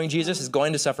who's following Jesus is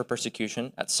going to suffer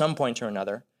persecution at some point or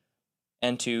another,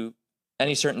 and to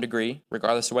any certain degree,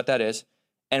 regardless of what that is.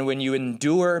 And when you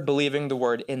endure believing the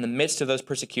word in the midst of those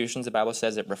persecutions, the Bible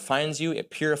says it refines you, it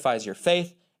purifies your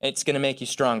faith, and it's going to make you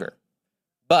stronger.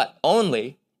 But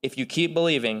only if you keep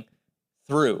believing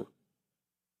through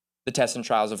the tests and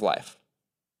trials of life.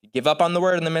 If you give up on the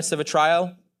word in the midst of a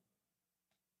trial,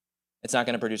 it's not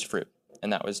going to produce fruit.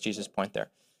 And that was Jesus' point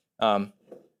there.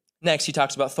 Next, he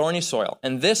talks about thorny soil.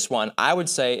 And this one, I would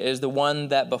say, is the one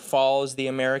that befalls the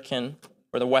American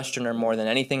or the Westerner more than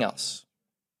anything else.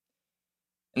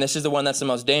 And this is the one that's the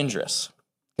most dangerous.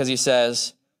 Because he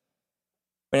says,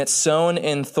 when it's sown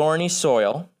in thorny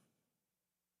soil,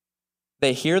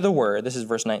 they hear the word, this is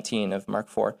verse 19 of Mark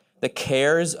 4, the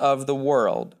cares of the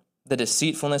world, the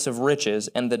deceitfulness of riches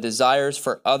and the desires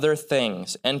for other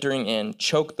things entering in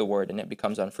choke the word and it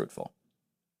becomes unfruitful.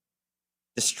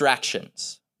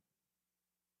 Distractions.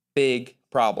 Big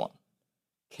problem.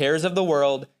 Cares of the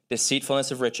world,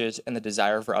 deceitfulness of riches, and the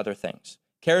desire for other things.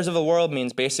 Cares of the world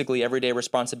means basically everyday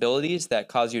responsibilities that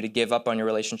cause you to give up on your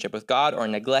relationship with God or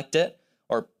neglect it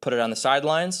or put it on the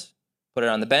sidelines, put it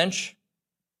on the bench.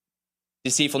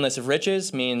 Deceitfulness of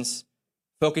riches means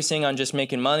focusing on just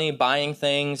making money, buying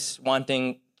things,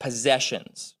 wanting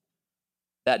possessions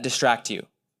that distract you.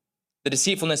 The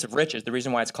deceitfulness of riches, the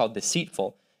reason why it's called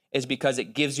deceitful, is because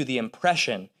it gives you the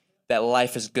impression that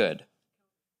life is good.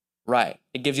 Right.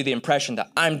 It gives you the impression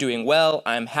that I'm doing well,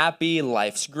 I'm happy,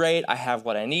 life's great, I have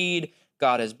what I need,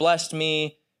 God has blessed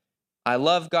me, I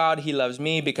love God, he loves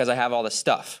me because I have all this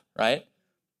stuff, right?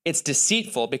 It's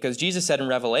deceitful because Jesus said in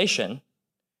Revelation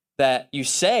that you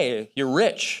say you're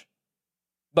rich,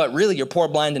 but really you're poor,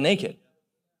 blind, and naked.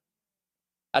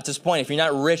 That's his point. If you're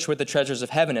not rich with the treasures of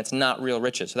heaven, it's not real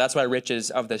riches. So that's why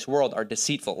riches of this world are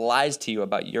deceitful, lies to you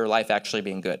about your life actually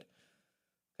being good.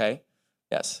 Okay?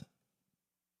 Yes.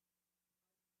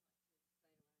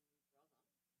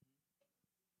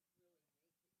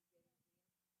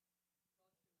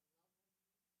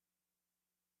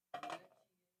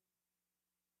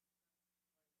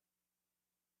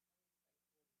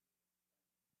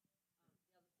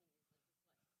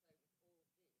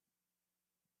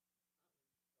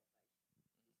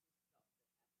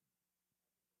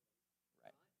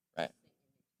 Right.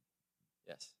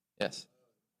 Yes. Yes.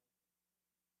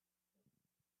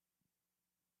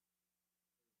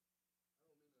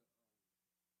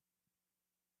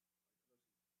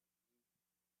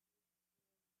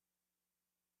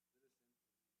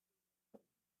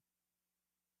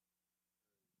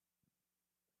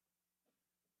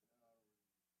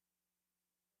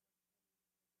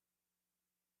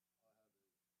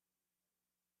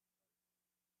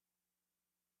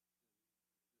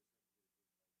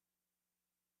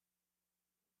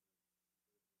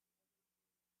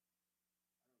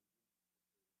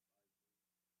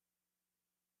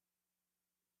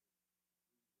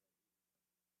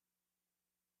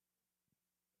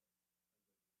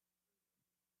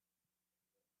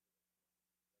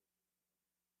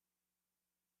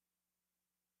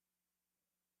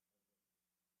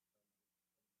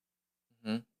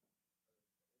 Mm-hmm.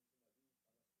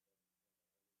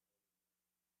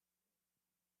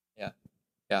 Yeah.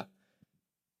 Yeah.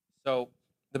 So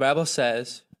the Bible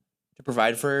says to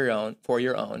provide for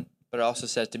your own, but it also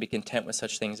says to be content with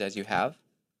such things as you have.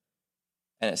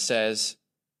 And it says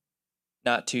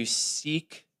not to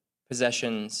seek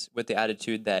possessions with the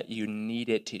attitude that you need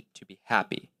it to be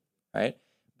happy, right?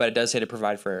 But it does say to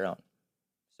provide for your own.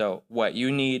 So what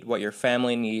you need, what your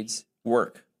family needs,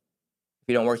 work. If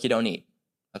you don't work, you don't eat.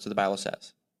 That's what the Bible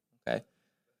says. Okay?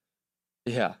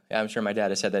 Yeah, I'm sure my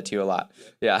dad has said that to you a lot.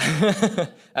 Yeah.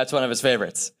 That's one of his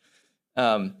favorites.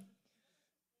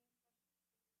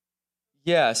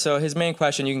 Yeah, so his main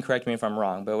question, you can correct me if I'm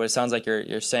wrong, but what it sounds like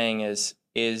you're saying is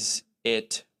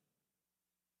it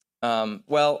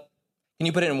well, can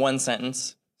you put it in one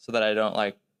sentence so that I don't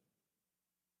like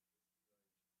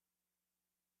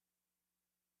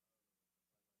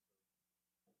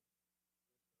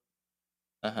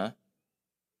uh-huh.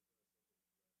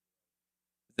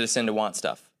 Is it a sin to want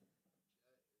stuff?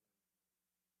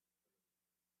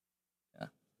 Yeah.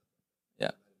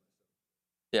 Yeah.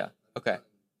 Yeah. Okay.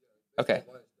 Okay.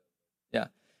 Yeah.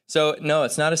 So no,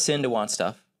 it's not a sin to want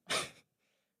stuff.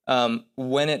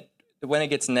 When it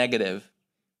gets negative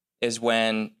is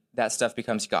when that stuff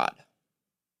becomes God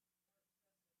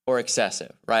or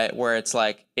excessive, right? Where it's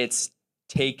like it's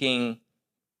taking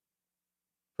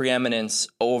preeminence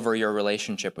over your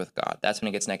relationship with God. That's when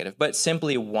it gets negative. But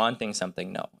simply wanting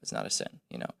something, no, it's not a sin,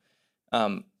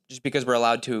 just because we're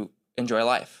allowed to enjoy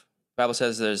life. The Bible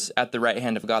says there's at the right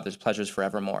hand of God, there's pleasures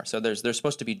forevermore. So there's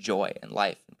supposed to be joy and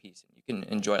life and peace. You can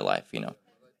enjoy life,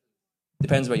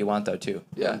 Depends what you want though too.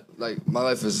 Yeah, like my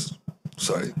life is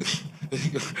sorry.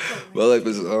 My life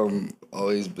has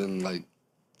always been like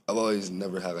I've always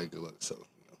never had like good luck, so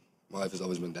my life has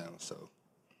always been down. So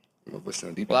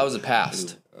deep. Well, that was the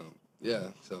past. Yeah,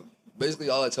 so basically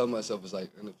all I tell myself is like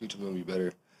in the future I'm gonna be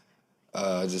better.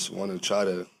 I just want to try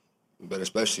to be better,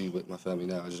 especially with my family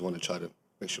now. I just want to try to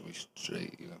make sure we're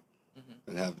straight,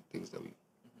 and have things that we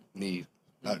need,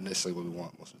 not necessarily what we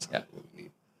want most of the time, but what we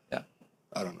need. Yeah.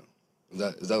 I don't know.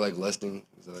 Is that like lusting?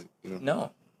 Is that like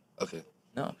No. Okay.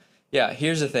 No. Yeah,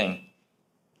 here's the thing.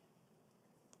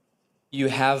 You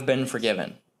have been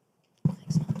forgiven.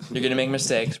 You're going to make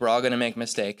mistakes. We're all going to make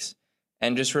mistakes.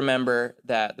 And just remember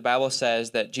that the Bible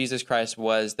says that Jesus Christ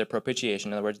was the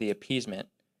propitiation, in other words, the appeasement,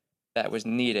 that was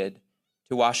needed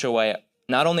to wash away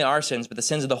not only our sins, but the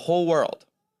sins of the whole world.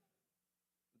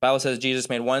 The Bible says Jesus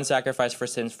made one sacrifice for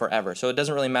sins forever. So it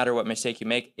doesn't really matter what mistake you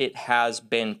make. It has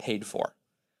been paid for.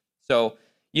 So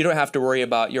you don't have to worry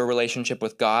about your relationship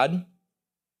with God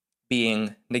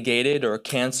being negated or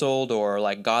canceled, or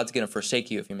like God's going to forsake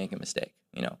you if you make a mistake.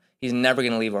 He's never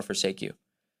going to leave or forsake you.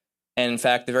 And in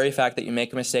fact, the very fact that you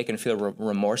make a mistake and feel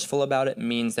remorseful about it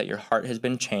means that your heart has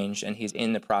been changed and he's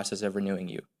in the process of renewing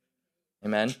you.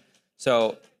 Amen?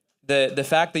 So the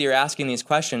fact that you're asking these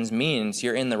questions means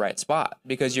you're in the right spot,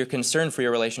 because you're concerned for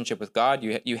your relationship with God.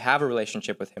 You have a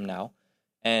relationship with him now,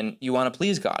 and you want to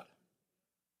please God.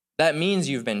 That means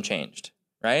you've been changed,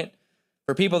 right?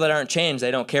 For people that aren't changed,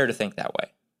 they don't care to think that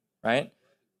way, right?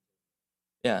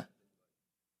 Yeah.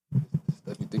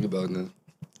 Stuff you think about now.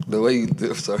 The way you,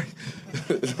 sorry,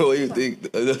 the way you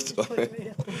think, that's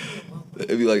fine.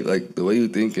 It'd be like the way you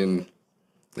think and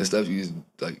the stuff you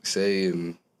like say,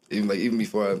 and even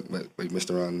before I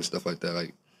messed around and stuff like that,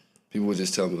 like people would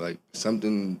just tell me like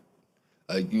something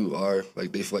like you are,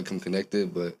 like they feel like I'm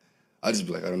connected, but I just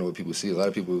be like, I don't know what people see. A lot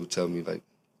of people would tell me like,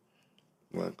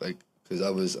 well, like, cause I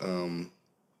was in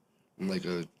like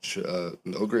in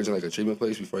Oak Ridge in like a treatment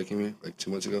place before I came here like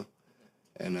 2 months ago,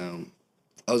 and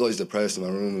I was always depressed in my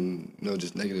room and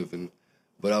just negative,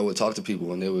 but I would talk to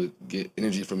people and they would get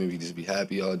energy from me, just be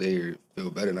happy all day or feel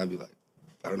better, and I'd be like,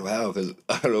 I don't know how, because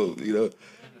I don't know,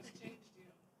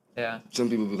 Yeah. Some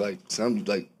people be like,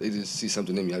 they just see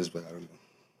something in me. I just be like, I don't know.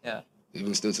 Yeah.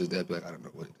 Even still to this day, I'd be like, I don't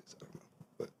know what it is. I don't know.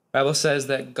 But Bible says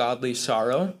that godly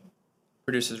sorrow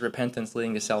produces repentance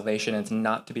leading to salvation, and it's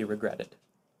not to be regretted.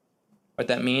 What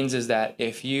that means is that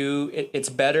it's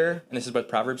better, and this is what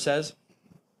Proverbs says,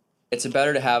 it's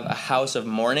better to have a house of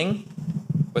mourning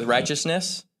with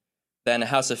righteousness than a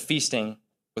house of feasting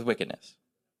with wickedness.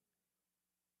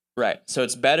 Right. So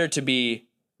it's better to be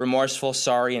remorseful,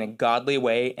 sorry in a godly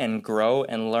way, and grow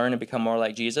and learn and become more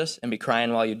like Jesus and be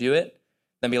crying while you do it,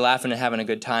 than be laughing and having a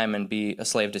good time and be a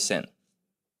slave to sin.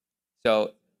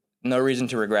 So no reason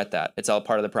to regret that. It's all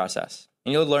part of the process.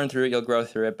 And you'll learn through it, you'll grow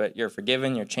through it, but you're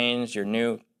forgiven, you're changed, you're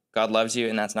new, God loves you,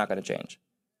 and that's not going to change.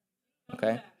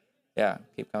 Okay? Yeah,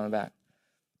 keep coming back.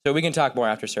 So we can talk more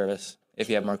after service if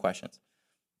you have more questions.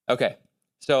 Okay,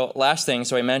 so last thing.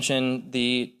 So I mentioned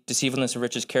the deceitfulness of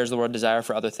riches, cares of the world, desire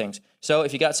for other things. So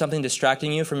if you got something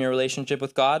distracting you from your relationship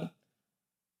with God,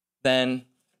 then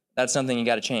that's something you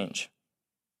got to change.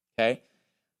 Okay?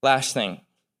 Last thing,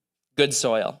 good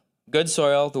soil. Good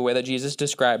soil, the way that Jesus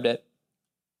described it,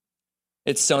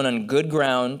 it's sown on good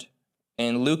ground.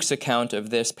 In Luke's account of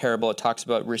this parable, it talks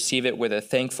about receive it with a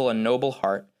thankful and noble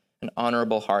heart, an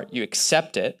honorable heart. You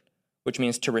accept it, which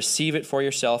means to receive it for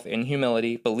yourself in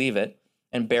humility, believe it,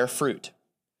 and bear fruit.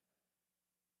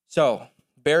 So,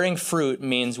 bearing fruit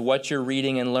means what you're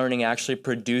reading and learning actually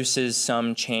produces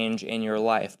some change in your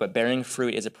life. But bearing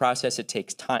fruit is a process, it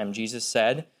takes time. Jesus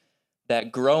said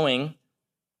that growing,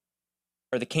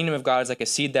 or the kingdom of God, is like a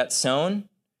seed that's sown,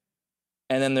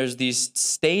 and then there's these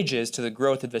stages to the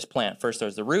growth of this plant. First,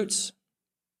 there's the roots,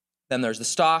 then there's the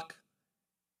stalk,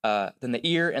 then the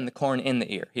ear, and the corn in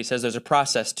the ear. He says there's a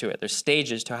process to it. There's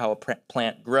stages to how a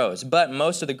plant grows. But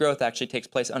most of the growth actually takes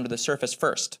place under the surface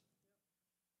first.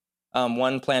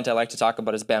 One plant I like to talk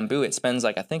about is bamboo. It spends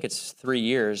I think it's 3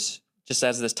 years, just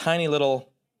as this tiny little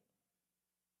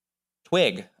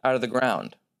twig out of the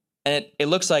ground. And it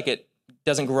looks like it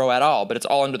doesn't grow at all, but it's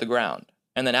all under the ground.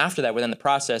 And then after that, within the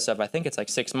process of, I think it's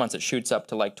 6 months, it shoots up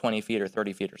to 20 feet or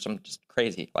 30 feet or something just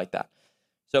crazy like that.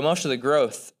 So most of the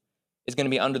growth is going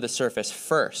to be under the surface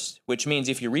first, which means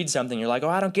if you read something, you're like, oh,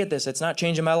 I don't get this. It's not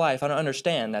changing my life. I don't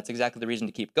understand. That's exactly the reason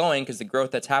to keep going, because the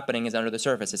growth that's happening is under the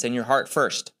surface. It's in your heart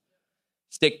first.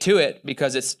 Stick to it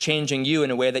because it's changing you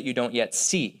in a way that you don't yet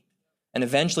see. And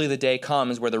eventually the day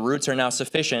comes where the roots are now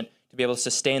sufficient to be able to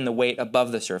sustain the weight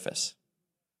above the surface.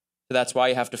 So that's why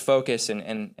you have to focus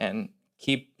and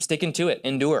keep sticking to it,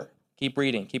 endure, keep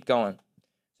reading, keep going.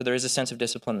 So there is a sense of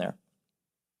discipline there.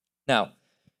 Now,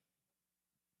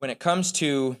 when it comes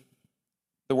to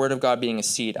the Word of God being a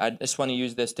seed, I just want to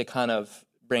use this to kind of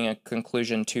bring a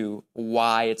conclusion to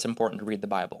why it's important to read the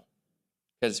Bible.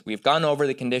 Because we've gone over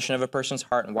the condition of a person's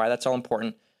heart and why that's all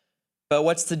important. But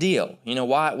what's the deal?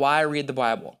 Why read the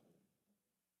Bible?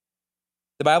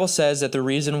 The Bible says that the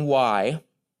reason why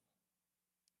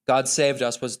God saved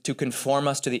us was to conform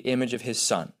us to the image of his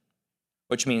Son,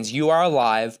 which means you are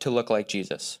alive to look like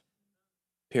Jesus,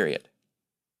 period.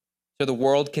 So the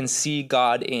world can see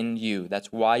God in you.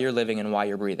 That's why you're living and why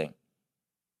you're breathing.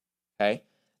 Okay?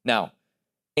 Now,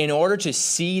 in order to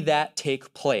see that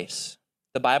take place,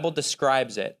 the Bible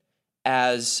describes it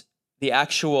as the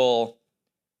actual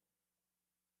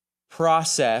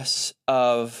process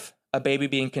of a baby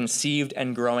being conceived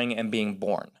and growing and being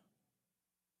born.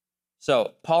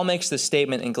 So Paul makes this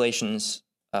statement in Galatians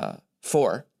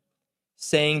 4,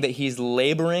 saying that he's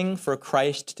laboring for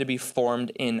Christ to be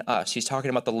formed in us. He's talking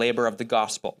about the labor of the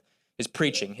gospel, his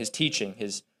preaching, his teaching,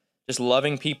 his just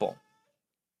loving people,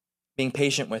 being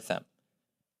patient with them,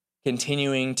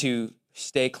 continuing to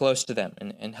stay close to them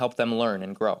and help them learn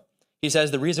and grow. He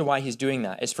says the reason why he's doing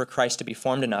that is for Christ to be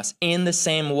formed in us in the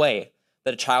same way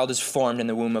that a child is formed in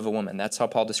the womb of a woman. That's how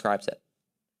Paul describes it.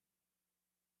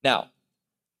 Now,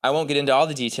 I won't get into all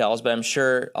the details, but I'm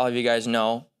sure all of you guys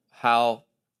know how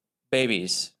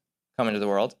babies come into the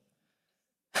world.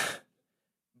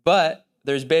 But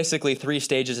there's basically 3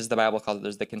 stages, as the Bible calls it.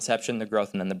 There's the conception, the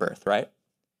growth, and then the birth, right?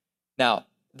 Now,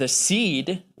 the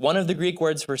seed, one of the Greek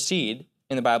words for seed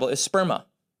in the Bible is sperma,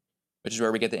 which is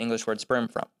where we get the English word sperm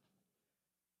from.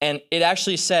 And it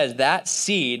actually says that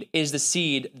seed is the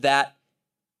seed that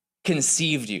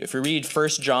conceived you. If you read 1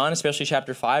 John, especially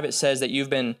chapter 5, it says that you've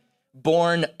been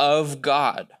born of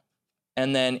God.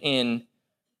 And then in,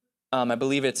 I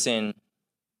believe it's in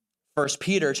 1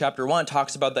 Peter chapter 1,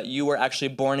 talks about that you were actually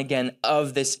born again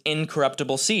of this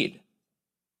incorruptible seed.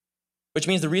 Which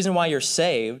means the reason why you're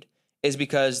saved is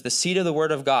because the seed of the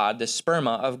word of God, the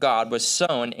sperma of God, was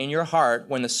sown in your heart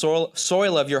when the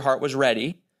soil of your heart was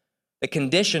ready, the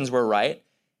conditions were right,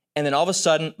 and then all of a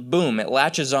sudden, boom, it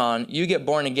latches on, you get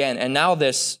born again, and now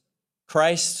this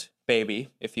Christ baby,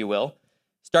 if you will,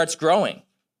 starts growing. And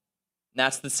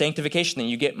that's the sanctification. Then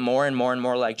you get more and more and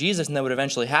more like Jesus, and then what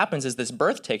eventually happens is this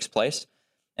birth takes place,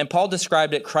 and Paul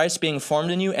described it, Christ being formed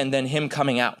in you, and then him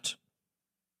coming out,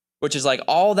 which is like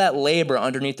all that labor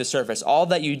underneath the surface, all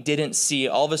that you didn't see,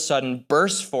 all of a sudden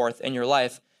bursts forth in your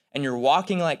life, and you're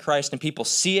walking like Christ, and people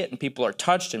see it, and people are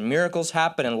touched, and miracles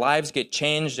happen, and lives get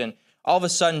changed, and all of a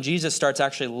sudden Jesus starts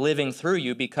actually living through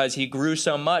you because he grew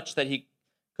so much that he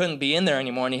couldn't be in there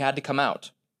anymore, and he had to come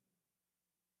out,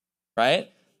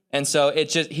 right? And so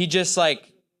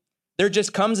there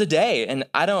just comes a day, and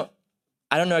I don't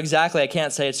know exactly, I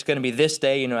can't say it's going to be this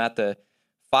day, at the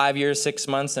 5 years, 6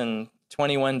 months, and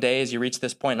 21 days, you reach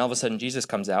this point, and all of a sudden Jesus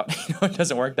comes out. It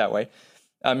doesn't work that way.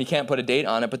 You can't put a date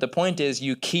on it, but the point is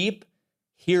you keep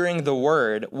hearing the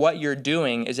word. What you're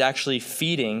doing is actually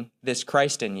feeding this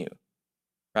Christ in you,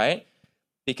 right?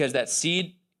 Because that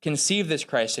seed conceived this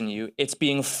Christ in you. It's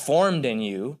being formed in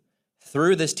you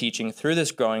through this teaching, through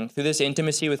this growing, through this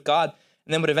intimacy with God.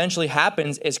 And then what eventually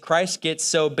happens is Christ gets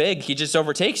so big, he just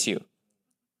overtakes you.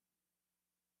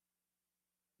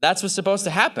 That's what's supposed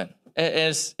to happen.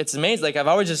 It's amazing. Like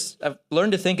I've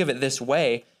learned to think of it this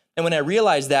way. And when I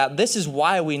realized that, this is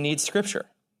why we need Scripture.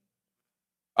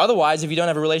 Otherwise, if you don't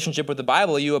have a relationship with the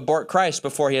Bible, you abort Christ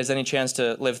before he has any chance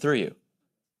to live through you.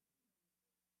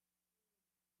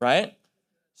 Right?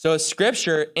 So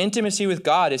Scripture, intimacy with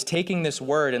God, is taking this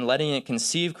word and letting it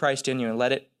conceive Christ in you and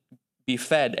let it be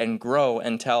fed and grow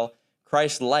until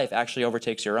Christ's life actually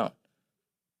overtakes your own.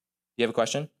 You have a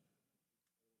question?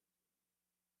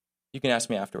 You can ask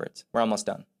me afterwards. We're almost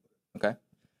done. Okay?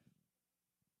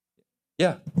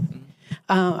 Yeah.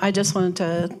 I just wanted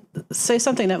to say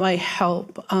something that might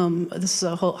help. This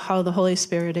is how the Holy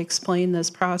Spirit explained this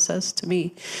process to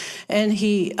me. And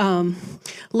he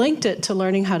linked it to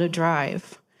learning how to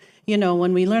drive.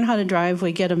 When we learn how to drive,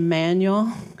 we get a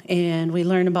manual, and we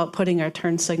learn about putting our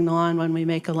turn signal on when we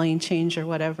make a lane change or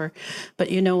whatever. But,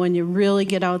 when you really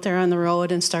get out there on the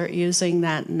road and start using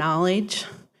that knowledge,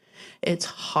 it's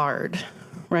hard,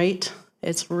 right?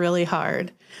 It's really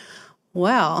hard.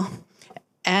 Well,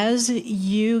 as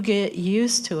you get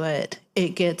used to it, it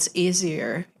gets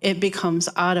easier. It becomes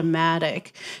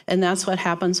automatic. And that's what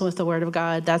happens with the Word of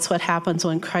God. That's what happens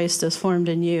when Christ is formed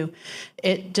in you.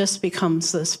 It just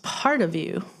becomes this part of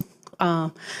you,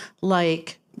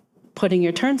 like putting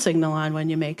your turn signal on when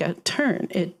you make a turn.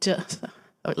 It just,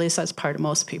 or at least that's part of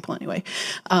most people anyway.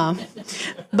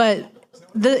 But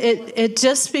it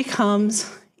just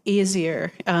becomes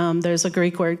easier. There's a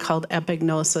Greek word called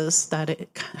epignosis that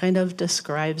it kind of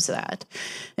describes that.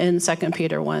 In 2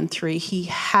 Peter 1:3, he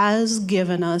has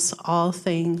given us all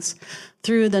things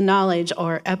through the knowledge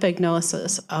or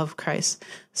epignosis of Christ.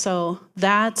 So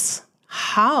that's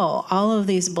how all of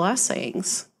these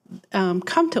blessings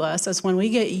come to us, is when we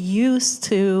get used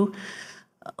to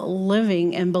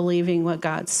living and believing what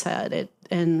God said.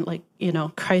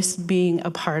 Christ being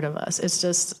a part of us.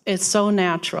 It's so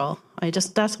natural.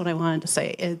 That's what I wanted to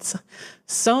say. It's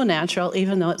so natural,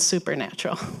 even though it's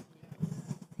supernatural.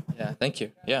 Yeah, thank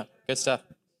you. Yeah, good stuff.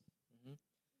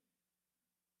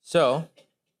 So,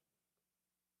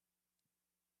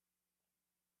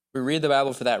 we read the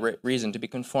Bible for that reason, to be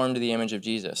conformed to the image of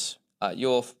Jesus.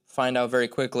 you'll find out very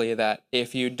quickly that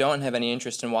if you don't have any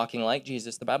interest in walking like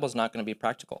Jesus, the Bible's not going to be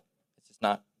practical. It's just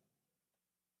not,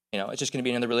 it's just going to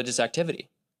be another religious activity.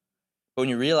 But when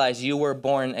you realize you were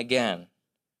born again,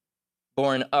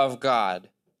 born of God,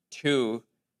 to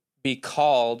be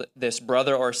called this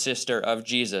brother or sister of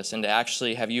Jesus, and to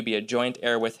actually have you be a joint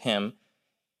heir with him,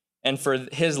 and for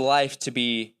his life to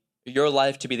be, your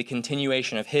life to be the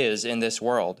continuation of his in this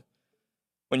world,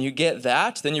 when you get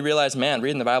that, then you realize, man,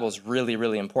 reading the Bible is really,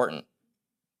 really important.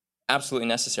 Absolutely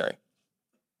necessary.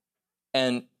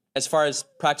 And as far as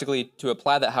practically to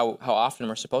apply that, how often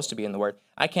we're supposed to be in the Word,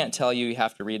 I can't tell you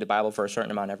have to read the Bible for a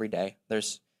certain amount every day.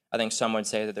 I think some would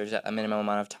say that there's a minimum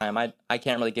amount of time. I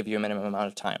can't really give you a minimum amount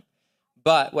of time.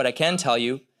 But what I can tell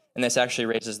you, and this actually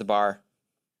raises the bar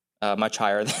much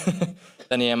higher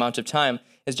than the amount of time,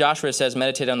 is Joshua says,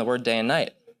 meditate on the Word day and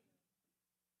night.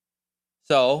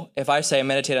 So if I say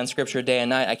meditate on Scripture day and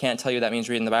night, I can't tell you that means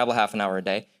reading the Bible half an hour a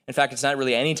day. In fact, it's not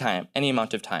really any time, any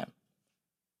amount of time.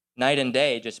 Night and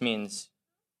day just means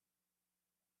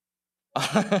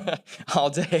all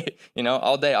day,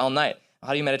 all day, all night.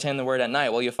 How do you meditate on the Word at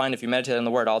night? Well, you'll find if you meditate on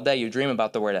the Word all day, you dream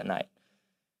about the Word at night.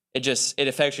 It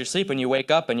affects your sleep when you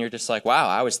wake up and you're just like, wow,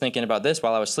 I was thinking about this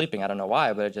while I was sleeping. I don't know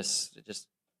why, but it just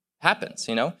happens,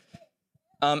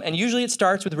 And usually it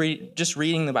starts with just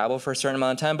reading the Bible for a certain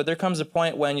amount of time, but there comes a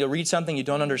point when you'll read something, you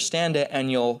don't understand it,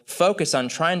 and you'll focus on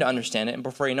trying to understand it, and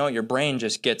before you know it, your brain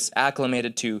just gets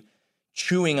acclimated to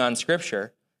chewing on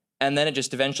Scripture, and then it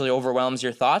just eventually overwhelms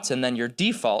your thoughts, and then your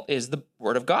default is the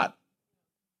Word of God.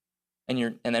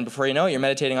 And then before you know it, you're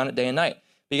meditating on it day and night.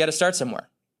 But you got to start somewhere,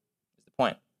 is the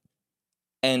point.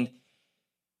 And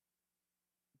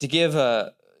to give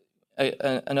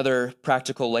another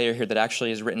practical layer here that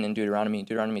actually is written in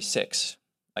Deuteronomy 6,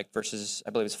 like verses,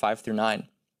 I believe it's 5 through 9. It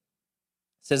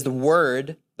says, the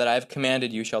word that I have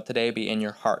commanded you shall today be in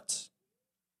your hearts.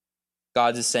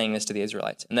 God is saying this to the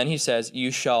Israelites. And then he says,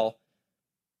 you shall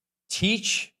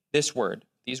teach these words,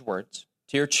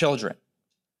 to your children.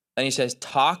 Then he says,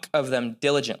 talk of them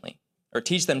diligently, or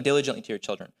teach them diligently to your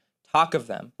children. Talk of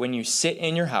them when you sit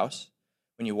in your house,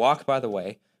 when you walk by the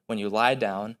way, when you lie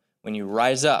down, when you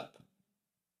rise up.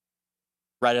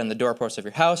 Write it on the doorposts of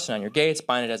your house and on your gates.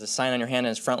 Bind it as a sign on your hand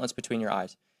and as frontlets between your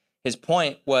eyes. His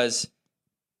point was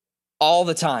all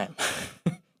the time.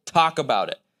 Talk about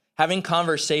it. Having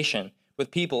conversation with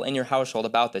people in your household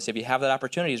about this, if you have that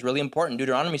opportunity, is really important.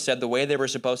 Deuteronomy said the way they were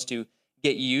supposed to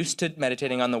get used to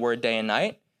meditating on the Word day and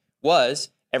night was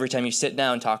every time you sit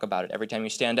down, talk about it. Every time you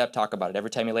stand up, talk about it.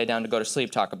 Every time you lay down to go to sleep,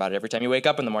 talk about it. Every time you wake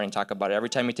up in the morning, talk about it. Every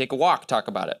time you take a walk, talk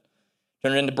about it.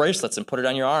 Turn it into bracelets and put it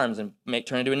on your arms, and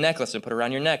turn it into a necklace and put it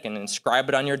around your neck, and inscribe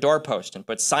it on your doorpost, and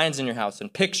put signs in your house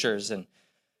and pictures and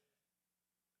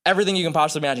everything you can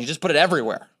possibly imagine. You just put it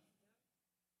everywhere.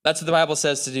 That's what the Bible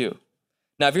says to do.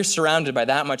 Now, if you're surrounded by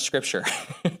that much Scripture,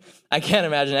 I can't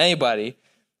imagine anybody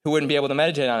who wouldn't be able to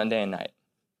meditate on it day and night.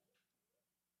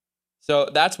 So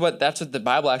that's what the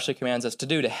Bible actually commands us to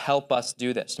do, to help us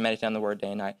do this, to meditate on the Word day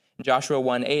and night. And Joshua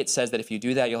 1:8 says that if you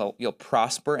do that, you'll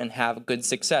prosper and have good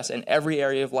success in every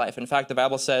area of life. In fact, the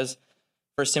Bible says,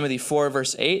 1 Timothy 4,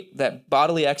 verse 8, that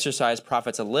bodily exercise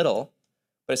profits a little,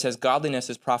 but it says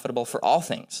godliness is profitable for all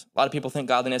things. A lot of people think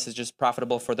godliness is just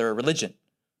profitable for their religion.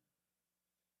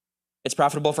 It's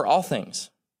profitable for all things.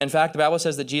 In fact, the Bible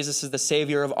says that Jesus is the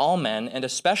Savior of all men, and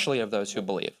especially of those who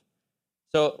believe.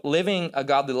 So living a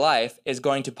godly life is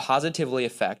going to positively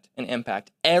affect and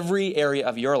impact every area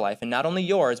of your life, and not only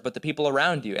yours, but the people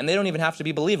around you. And they don't even have to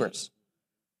be believers.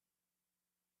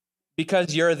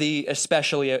 Because you're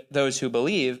especially those who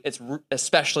believe, it's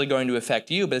especially going to affect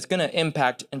you, but it's going to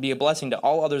impact and be a blessing to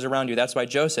all others around you. That's why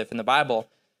Joseph in the Bible,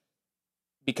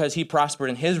 because he prospered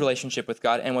in his relationship with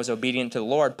God and was obedient to the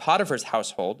Lord, Potiphar's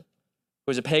household, who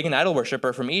was a pagan idol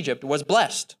worshiper from Egypt, was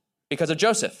blessed because of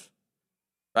Joseph,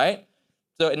 right?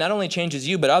 So it not only changes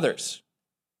you, but others.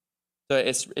 So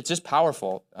it's just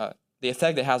powerful, the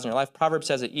effect it has on your life. Proverbs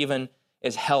says it even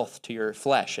is health to your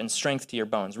flesh and strength to your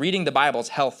bones. Reading the Bible is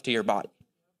health to your body.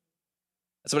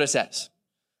 That's what it says.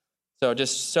 So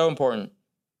just so important.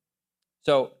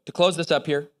 So to close this up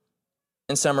here,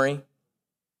 in summary,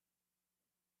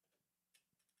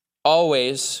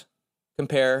 always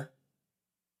compare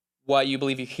what you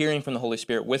believe you're hearing from the Holy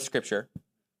Spirit with Scripture,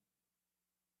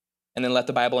 and then let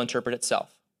the Bible interpret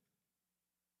itself.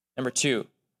 Number 2,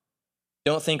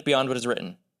 don't think beyond what is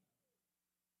written.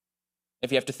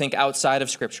 If you have to think outside of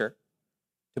Scripture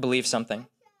to believe something,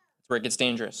 that's where it gets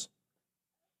dangerous.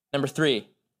 Number 3,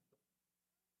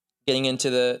 getting into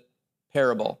the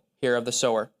parable here of the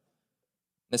sower.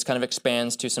 This kind of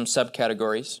expands to some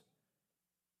subcategories.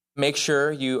 Make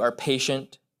sure you are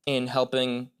patient in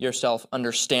helping yourself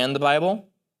understand the Bible,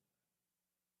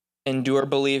 endure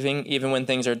believing even when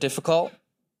things are difficult,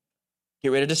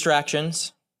 get rid of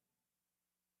distractions.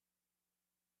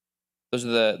 Those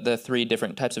are the three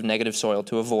different types of negative soil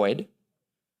to avoid.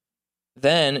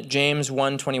 Then James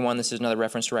 1:21, this is another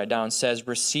reference to write down, says,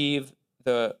 receive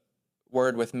the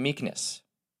word with meekness.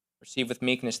 Receive with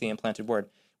meekness the implanted word,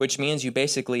 which means you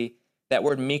basically, that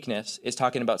word meekness is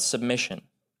talking about submission.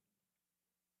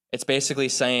 It's basically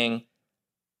saying,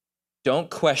 don't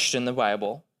question the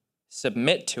Bible,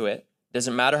 submit to it.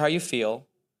 Doesn't matter how you feel,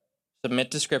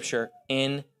 submit to Scripture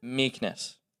in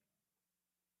meekness.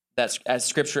 That's as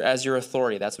Scripture as your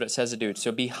authority. That's what it says to do.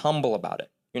 So be humble about it.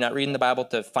 You're not reading the Bible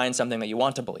to find something that you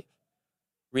want to believe.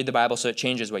 Read the Bible so it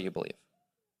changes what you believe,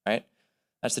 right?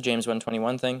 That's the James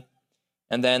 1:21 thing.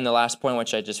 And then the last point,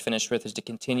 which I just finished with, is to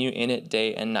continue in it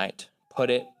day and night. Put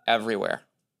it everywhere.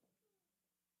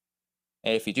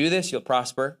 And if you do this, you'll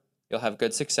prosper. You'll have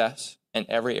good success in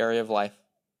every area of life.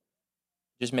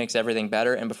 It just makes everything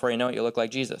better, and before you know it, you'll look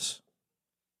like Jesus.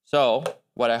 So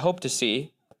what I hope to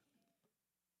see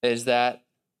is that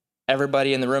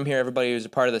everybody in the room here, everybody who's a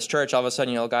part of this church, all of a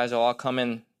sudden, guys will all come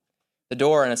in the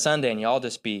door on a Sunday and you all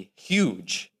just be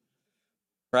huge,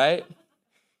 right?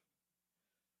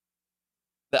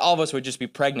 That all of us would just be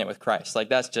pregnant with Christ. Like,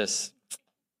 that's just,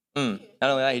 not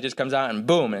only that, he just comes out and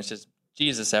boom, and it's just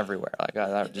Jesus everywhere. Like,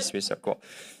 oh, that would just be so cool.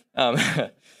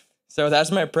 So that's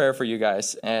my prayer for you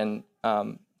guys. And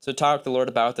so talk to the Lord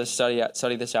about this,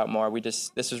 study this out more.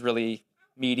 This is really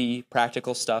meaty,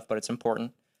 practical stuff, but it's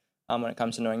important when it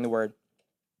comes to knowing the Word.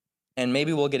 And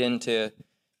maybe we'll get into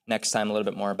next time a little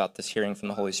bit more about this hearing from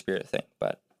the Holy Spirit thing.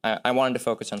 But I wanted to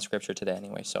focus on Scripture today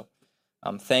anyway. So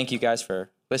thank you guys for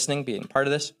listening, being part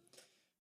of this.